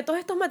entonces como que todos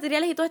estos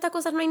materiales y todas estas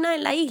cosas no hay nada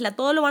en la isla.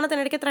 Todo lo van a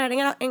tener que traer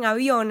en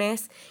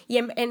aviones y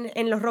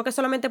en los Roques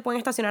solamente pueden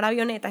estacionar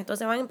avionetas.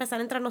 Entonces van a empezar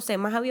a entrar, no sé,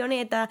 más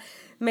avionetas,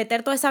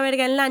 meter toda esa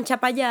verga en lancha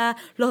para allá.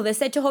 Los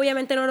desechos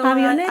obviamente no lo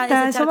van a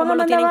desechar eso como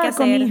lo tienen barco,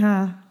 que hacer.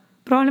 Mija.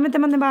 Probablemente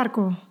manden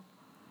barco.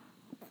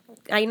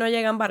 Ahí no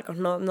llegan barcos,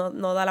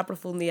 no da la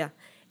profundidad.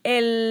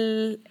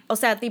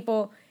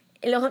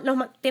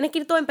 Tienes que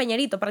ir todo en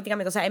peñerito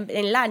prácticamente, o sea,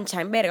 en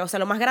lancha, en verga, o sea,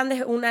 lo más grande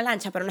es una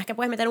lancha, pero no es que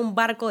puedes meter un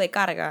barco de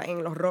carga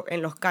en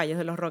los cayos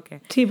de los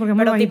Roques. Sí, porque es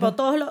muy bajito.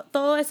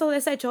 Todos esos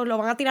desechos los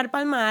van a tirar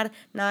para el mar,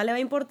 nada le va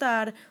a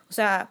importar, o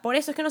sea, por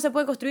eso es que no se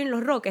puede construir en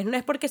los Roques, no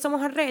es porque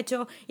somos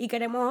arrechos y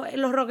queremos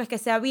en los Roques que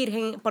sea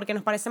virgen porque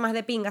nos parece más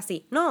de pinga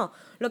así, no,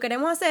 lo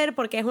queremos hacer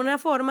porque es una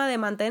forma de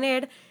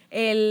mantener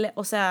el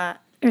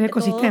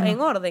ecosistema todo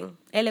en orden,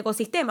 el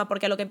ecosistema,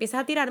 porque a lo que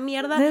empiezas a tirar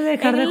mierda de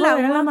dejar de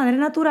joder a la madre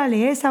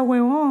naturaleza,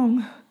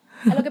 huevón.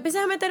 A lo que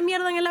empiezas a meter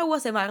mierda en el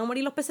agua se van a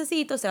morir los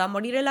pececitos, se va a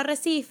morir el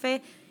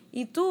arrecife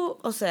y tú,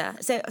 o sea,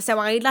 se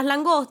van a ir las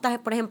langostas,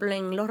 por ejemplo,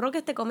 en los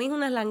Roques te comís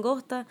unas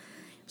langostas,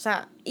 o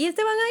sea, y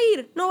te van a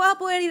ir, no vas a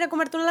poder ir a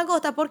comerte una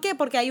langosta, ¿por qué?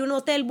 Porque hay un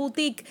hotel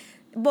boutique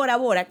Bora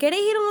Bora.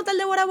 ¿Querés ir a un hotel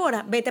de Bora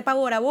Bora? Vete para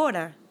Bora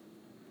Bora.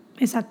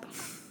 Exacto.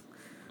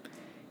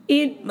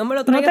 Y no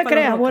te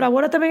creas, Bora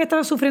Bora también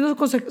está sufriendo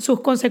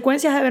sus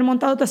consecuencias de haber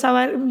montado toda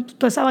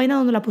esa vaina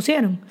donde la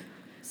pusieron.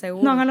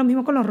 Seguro. No hagan lo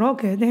mismo con los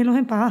Roques, déjenlos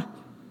en paz.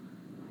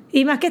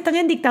 Y más que están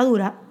en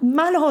dictadura,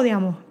 más los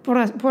odiamos.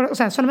 O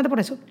sea, solamente por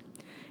eso.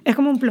 Es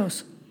como un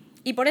plus.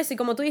 Y por eso, y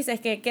como tú dices,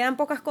 que quedan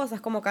pocas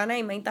cosas como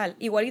Canaima y tal.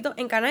 Igualito,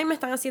 en Canaima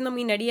están haciendo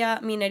minería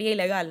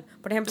ilegal.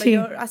 Por ejemplo, sí.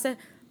 Yo hace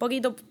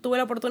poquito tuve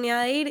la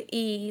oportunidad de ir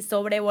y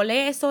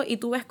sobrevolé eso y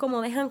tú ves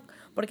cómo dejan...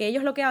 Porque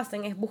ellos lo que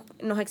hacen es...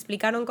 Nos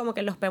explicaron como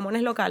que los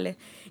pemones locales,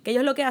 que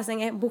ellos lo que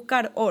hacen es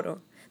buscar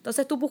oro.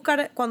 Entonces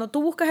cuando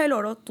tú buscas el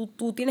oro,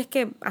 tú tienes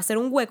que hacer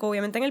un hueco,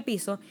 obviamente, en el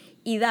piso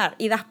y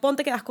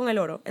ponte que das con el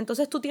oro.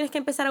 Entonces tú tienes que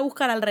empezar a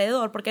buscar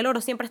alrededor, porque el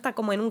oro siempre está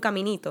como en un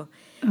caminito,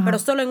 pero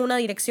solo en una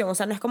dirección, o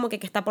sea, no es como que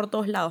está por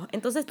todos lados.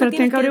 Entonces pero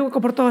tienes que abrir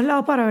hueco por todos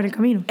lados para ver el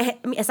camino.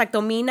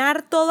 Exacto,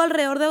 minar todo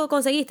alrededor de lo que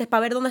conseguiste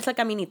para ver dónde está el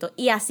caminito.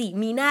 Y así,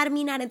 minar.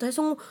 Entonces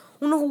son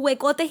unos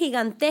huecotes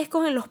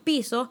gigantescos en los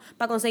pisos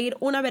para conseguir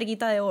una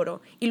verguita de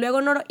oro. Y luego,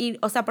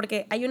 o sea,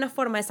 porque hay una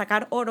forma de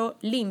sacar oro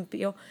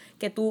limpio,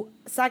 que tú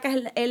sacas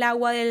el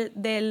agua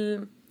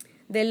del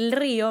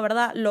río,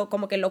 ¿verdad?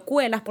 Como que lo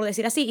cuelas, por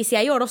decir así, y si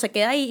hay oro se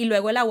queda ahí y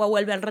luego el agua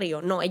vuelve al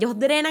río. No, ellos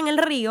drenan el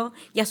río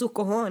y a sus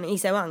cojones y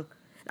se van.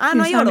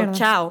 No hay oro,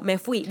 chao, me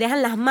fui.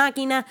 Dejan las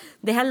máquinas,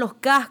 dejan los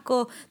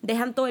cascos,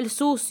 dejan todo el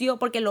sucio,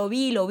 porque lo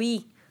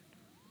vi.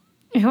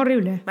 Es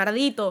horrible.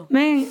 Mardito.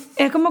 Men,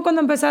 es como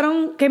cuando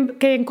empezaron,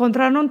 que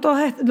encontraron todos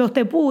los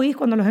tepuis,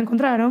 cuando los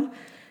encontraron,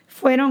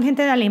 fueron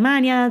gente de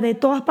Alemania, de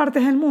todas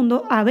partes del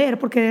mundo, a ver,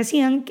 porque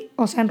decían,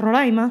 o sea, en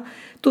Roraima,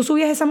 tú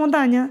subías esa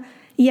montaña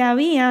y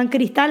habían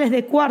cristales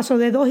de cuarzo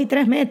de 2 y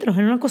 3 metros,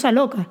 era una cosa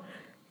loca.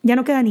 Ya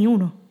no queda ni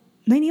uno,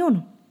 no hay ni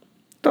uno.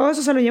 Todo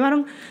eso se lo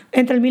llevaron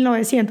entre el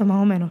 1900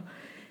 más o menos.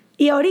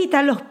 Y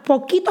ahorita los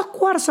poquitos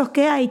cuarzos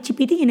que hay,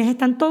 chipitines,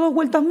 están todos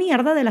vueltos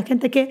mierda de la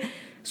gente que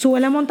sube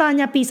la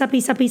montaña, pisa.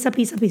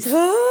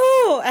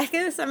 Es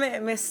que eso me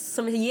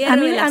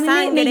hierve la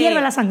sangre. Me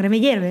hierve la sangre, me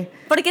hierve.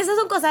 Porque esas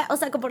son cosas, o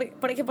sea,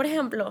 porque por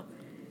ejemplo,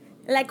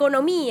 la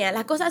economía,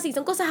 las cosas así,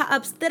 son cosas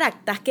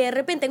abstractas que de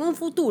repente en un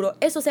futuro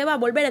eso se va a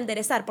volver a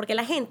enderezar porque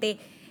la gente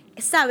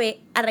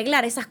sabe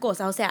arreglar esas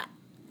cosas, o sea,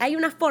 hay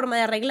una forma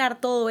de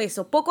arreglar todo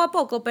eso, poco a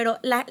poco, pero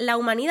la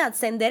humanidad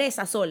se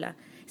endereza sola.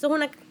 Eso es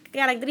una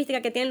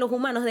característica que tienen los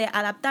humanos de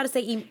adaptarse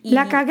y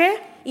la cagué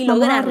y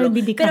lograrlo.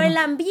 Pero el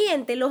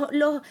ambiente, los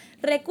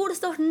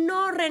recursos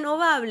no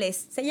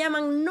renovables se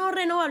llaman no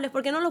renovables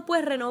porque no los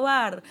puedes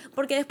renovar,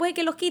 porque después de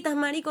que los quitas,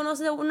 marico,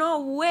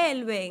 no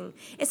vuelven.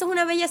 Eso es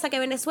una belleza que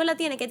Venezuela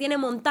tiene, que tiene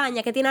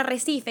montaña, que tiene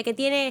arrecife, que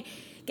tiene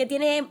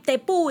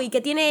tepuy,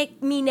 que tiene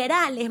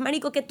minerales,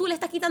 marico, que tú le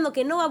estás quitando,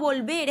 que no va a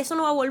volver. Eso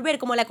no va a volver,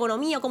 como la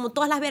economía, como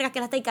todas las vergas que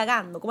la estáis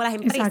cagando, como las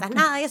empresas. Exacto.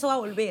 Nada de eso va a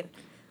volver.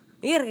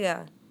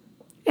 Verga.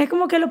 Es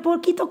como que lo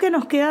poquito que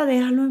nos queda,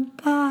 déjalo en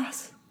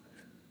paz.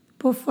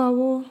 Por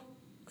favor.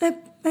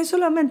 Es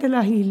solamente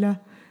las islas.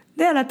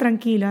 Déjala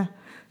tranquila.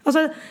 O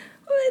sea,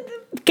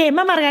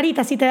 quema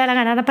Margarita si te da la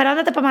gana. Pero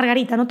ándate para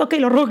Margarita, no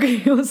toques los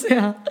roques. O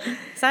sea.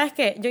 ¿Sabes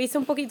qué? Yo hice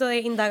un poquito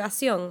de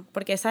indagación.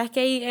 Porque sabes que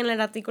ahí en el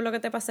artículo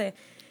que te pasé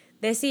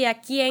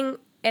decía quién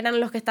eran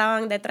los que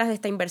estaban detrás de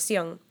esta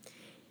inversión.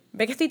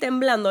 Ve que estoy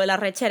temblando de la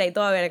rechera y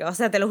toda verga. O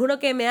sea, te lo juro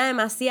que me da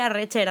demasiada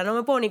rechera. No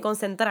me puedo ni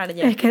concentrar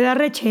ya. Es que da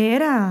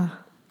rechera.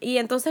 Y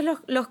entonces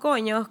los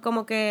coños,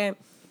 como que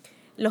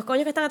los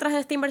coños que están atrás de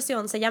esta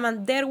inversión se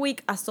llaman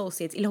Derwick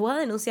Associates. Y los voy a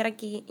denunciar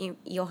aquí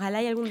y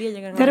ojalá y algún día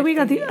lleguen a Derwick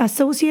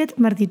Associates,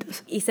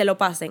 martitos. Y se lo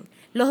pasen.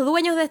 Los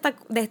dueños de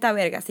esta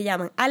verga se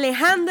llaman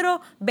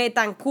Alejandro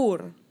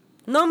Betancourt,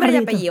 nombre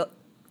Mardito. Y apellido.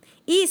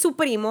 Y su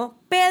primo,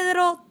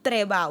 Pedro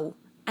Trebau.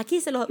 Aquí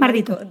se los...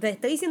 Mardito. Te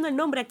estoy diciendo el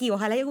nombre aquí.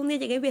 Ojalá y algún día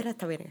lleguéis a ver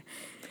esta verga.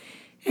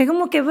 Es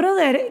como que,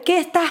 brother, ¿qué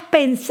estás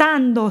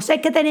pensando?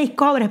 Sé que tenéis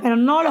cobres, pero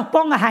no los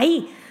pongas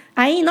ahí.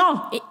 Ahí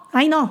no.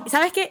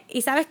 ¿Sabes qué?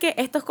 Y sabes que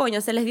estos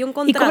coños se les dio un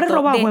contrato. Y cobre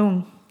robado,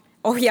 huevón.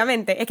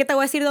 Obviamente. Es que te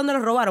voy a decir dónde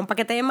los robaron para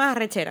que te dé más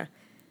arrechera.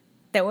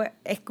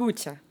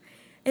 Escucha.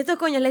 Estos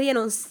coños les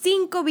dieron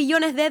 $5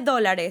 billones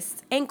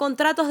en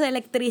contratos de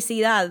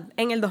electricidad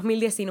en el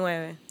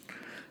 2019.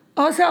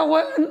 O sea,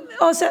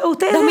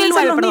 ustedes 2009, deben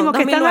ser los mismos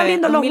que están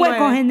abriendo 2009. Los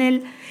huecos en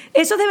el...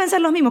 Esos deben ser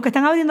los mismos que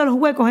están abriendo los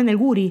huecos en el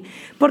Guri.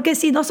 Porque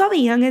si no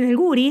sabían, en el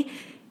Guri...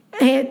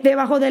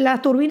 debajo de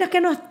las turbinas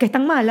que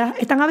están malas,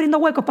 están abriendo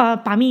huecos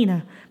para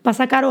minas, para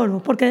sacar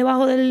oro, porque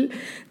debajo de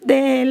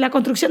la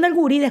construcción del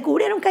Guri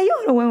descubrieron que hay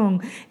oro,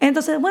 huevón.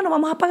 Entonces, bueno,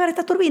 vamos a apagar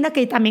estas turbinas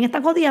que también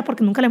están jodidas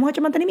porque nunca le hemos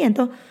hecho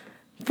mantenimiento.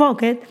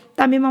 Fuck it,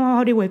 también vamos a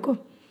abrir huecos.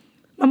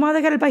 Vamos a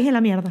dejar el país en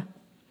la mierda.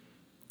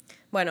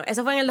 Bueno,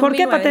 eso fue en el 2009. ¿Por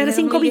qué? Para tener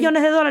 $5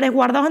 billones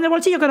guardados en el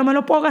bolsillo que no me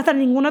los puedo gastar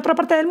en ninguna otra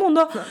parte del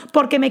mundo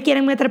porque me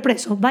quieren meter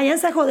preso.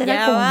 Váyanse a joder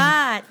al coño.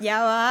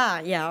 Ya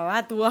va.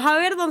 Tú vas a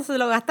ver dónde se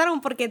lo gastaron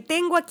porque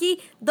tengo aquí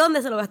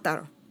dónde se lo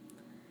gastaron.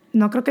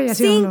 No creo que haya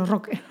sido en los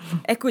Roques.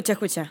 Escucha.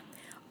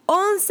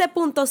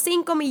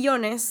 11.5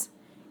 millones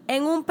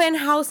en un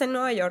penthouse en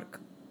Nueva York.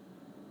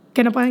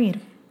 Que no pueden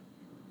ir.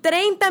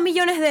 30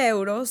 millones de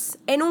euros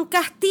en un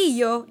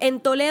castillo en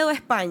Toledo,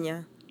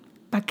 España.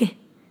 ¿Para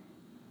qué?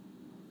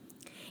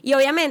 Y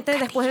obviamente,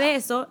 después de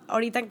eso,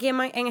 ahorita aquí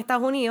en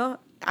Estados Unidos,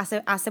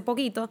 hace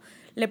poquito,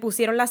 le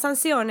pusieron las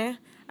sanciones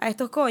a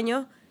estos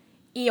coños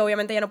y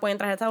obviamente ya no pueden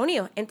entrar a Estados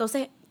Unidos.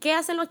 Entonces, ¿qué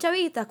hacen los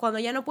chavistas cuando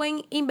ya no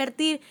pueden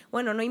invertir?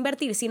 Bueno, no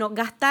invertir, sino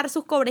gastar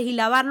sus cobres y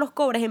lavar los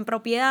cobres en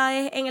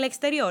propiedades en el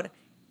exterior.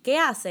 ¿Qué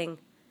hacen?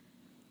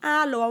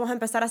 Lo vamos a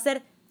empezar a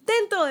hacer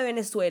dentro de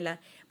Venezuela.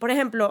 Por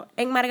ejemplo,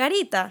 en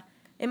Margarita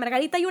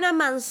hay una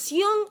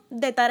mansión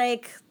de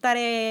Tarek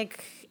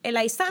El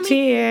Aissami.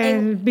 Sí,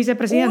 el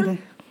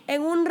vicepresidente.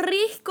 En un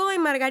risco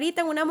en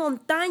Margarita, en una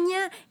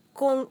montaña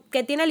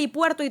que tiene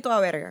helipuerto y toda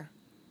verga.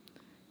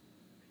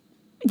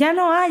 Ya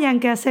no hayan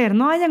qué hacer,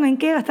 no hayan en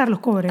qué gastar los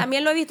cobres.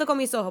 También lo he visto con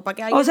mis ojos, para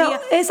que alguien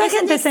diga, esa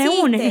gente se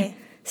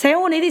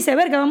une y dice,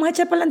 verga, vamos a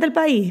echar para adelante el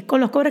país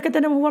con los cobres que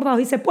tenemos guardados.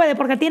 Y se puede,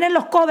 porque tienen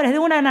los cobres de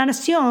una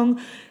nación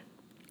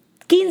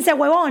 15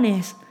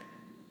 huevones.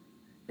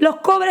 Los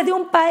cobres de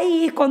un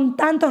país con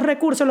tantos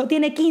recursos lo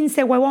tiene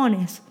 15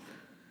 huevones.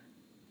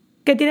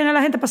 Que tienen a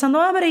la gente pasando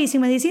hambre y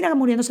sin medicina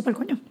muriéndose por el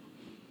coño.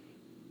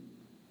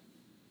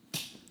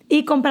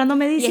 Y comprando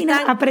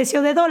medicinas a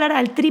precio de dólar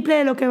al triple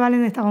de lo que valen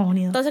en Estados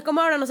Unidos. Entonces,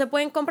 como ahora no se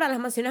pueden comprar las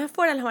mansiones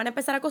afuera, las van a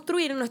empezar a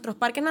construir en nuestros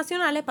parques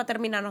nacionales para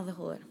terminarnos de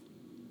joder.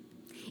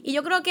 Y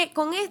yo creo que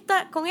con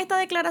esta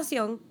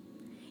declaración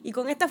y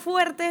con estas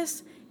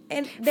fuertes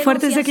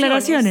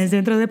declaraciones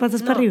dentro de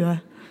Patas para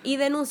Arriba. Y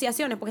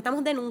denunciaciones, porque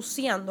estamos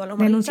denunciando a los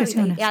malditos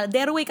y a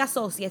Derwick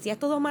Associates y a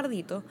estos dos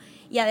marditos,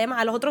 y además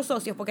a los otros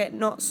socios, porque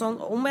no son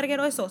un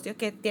verguero de socios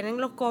que tienen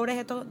los cobres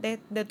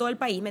de todo el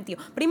país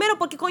metidos. Primero,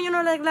 ¿por qué coño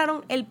no le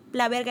arreglaron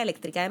la verga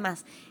eléctrica?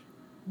 Además,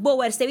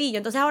 bobo el Sevilla.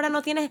 Entonces ahora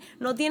no tienes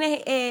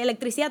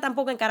electricidad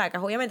tampoco en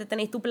Caracas. Obviamente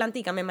tenéis tu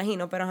plantica, me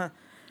imagino, pero ajá.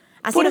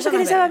 Así Por no eso se que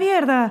nos les sabe ve.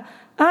 mierda.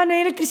 Ah, no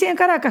hay electricidad en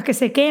Caracas, que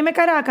se queme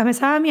Caracas, me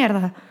sabe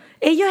mierda.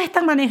 Ellos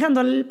están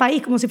manejando el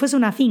país como si fuese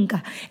una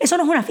finca. Eso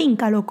no es una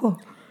finca, loco.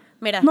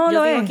 Mira, No yo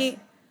lo digo es. aquí,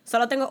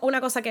 solo tengo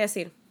una cosa que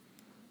decir.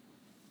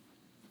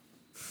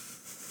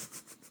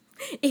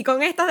 Y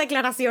con estas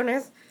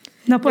declaraciones,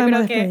 No yo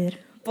podemos creo que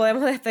despedir.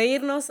 podemos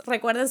despedirnos.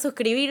 Recuerden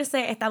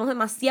suscribirse. Estamos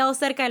demasiado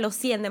cerca de los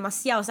 100,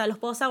 demasiado. O sea, los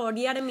puedo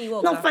saborear en mi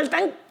boca. Nos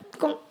faltan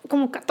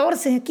como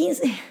 14,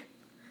 15.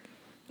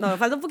 No, me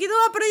falta un poquito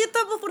más, pero ya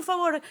estamos, por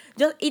favor.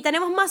 Y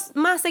tenemos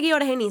más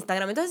seguidores en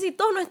Instagram. Entonces, si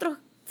todos nuestros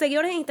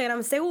seguidores en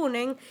Instagram se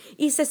unen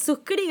y se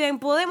suscriben,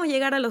 podemos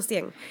llegar a los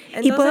 100.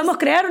 Entonces, Y podemos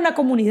crear una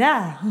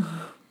comunidad.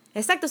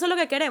 exacto, eso es lo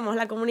que queremos,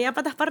 la comunidad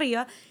patas para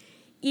arriba.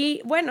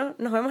 Y bueno,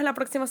 nos vemos la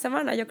próxima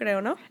semana, yo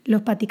creo, ¿no?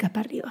 Los paticas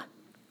para arriba.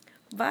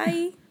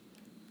 Bye.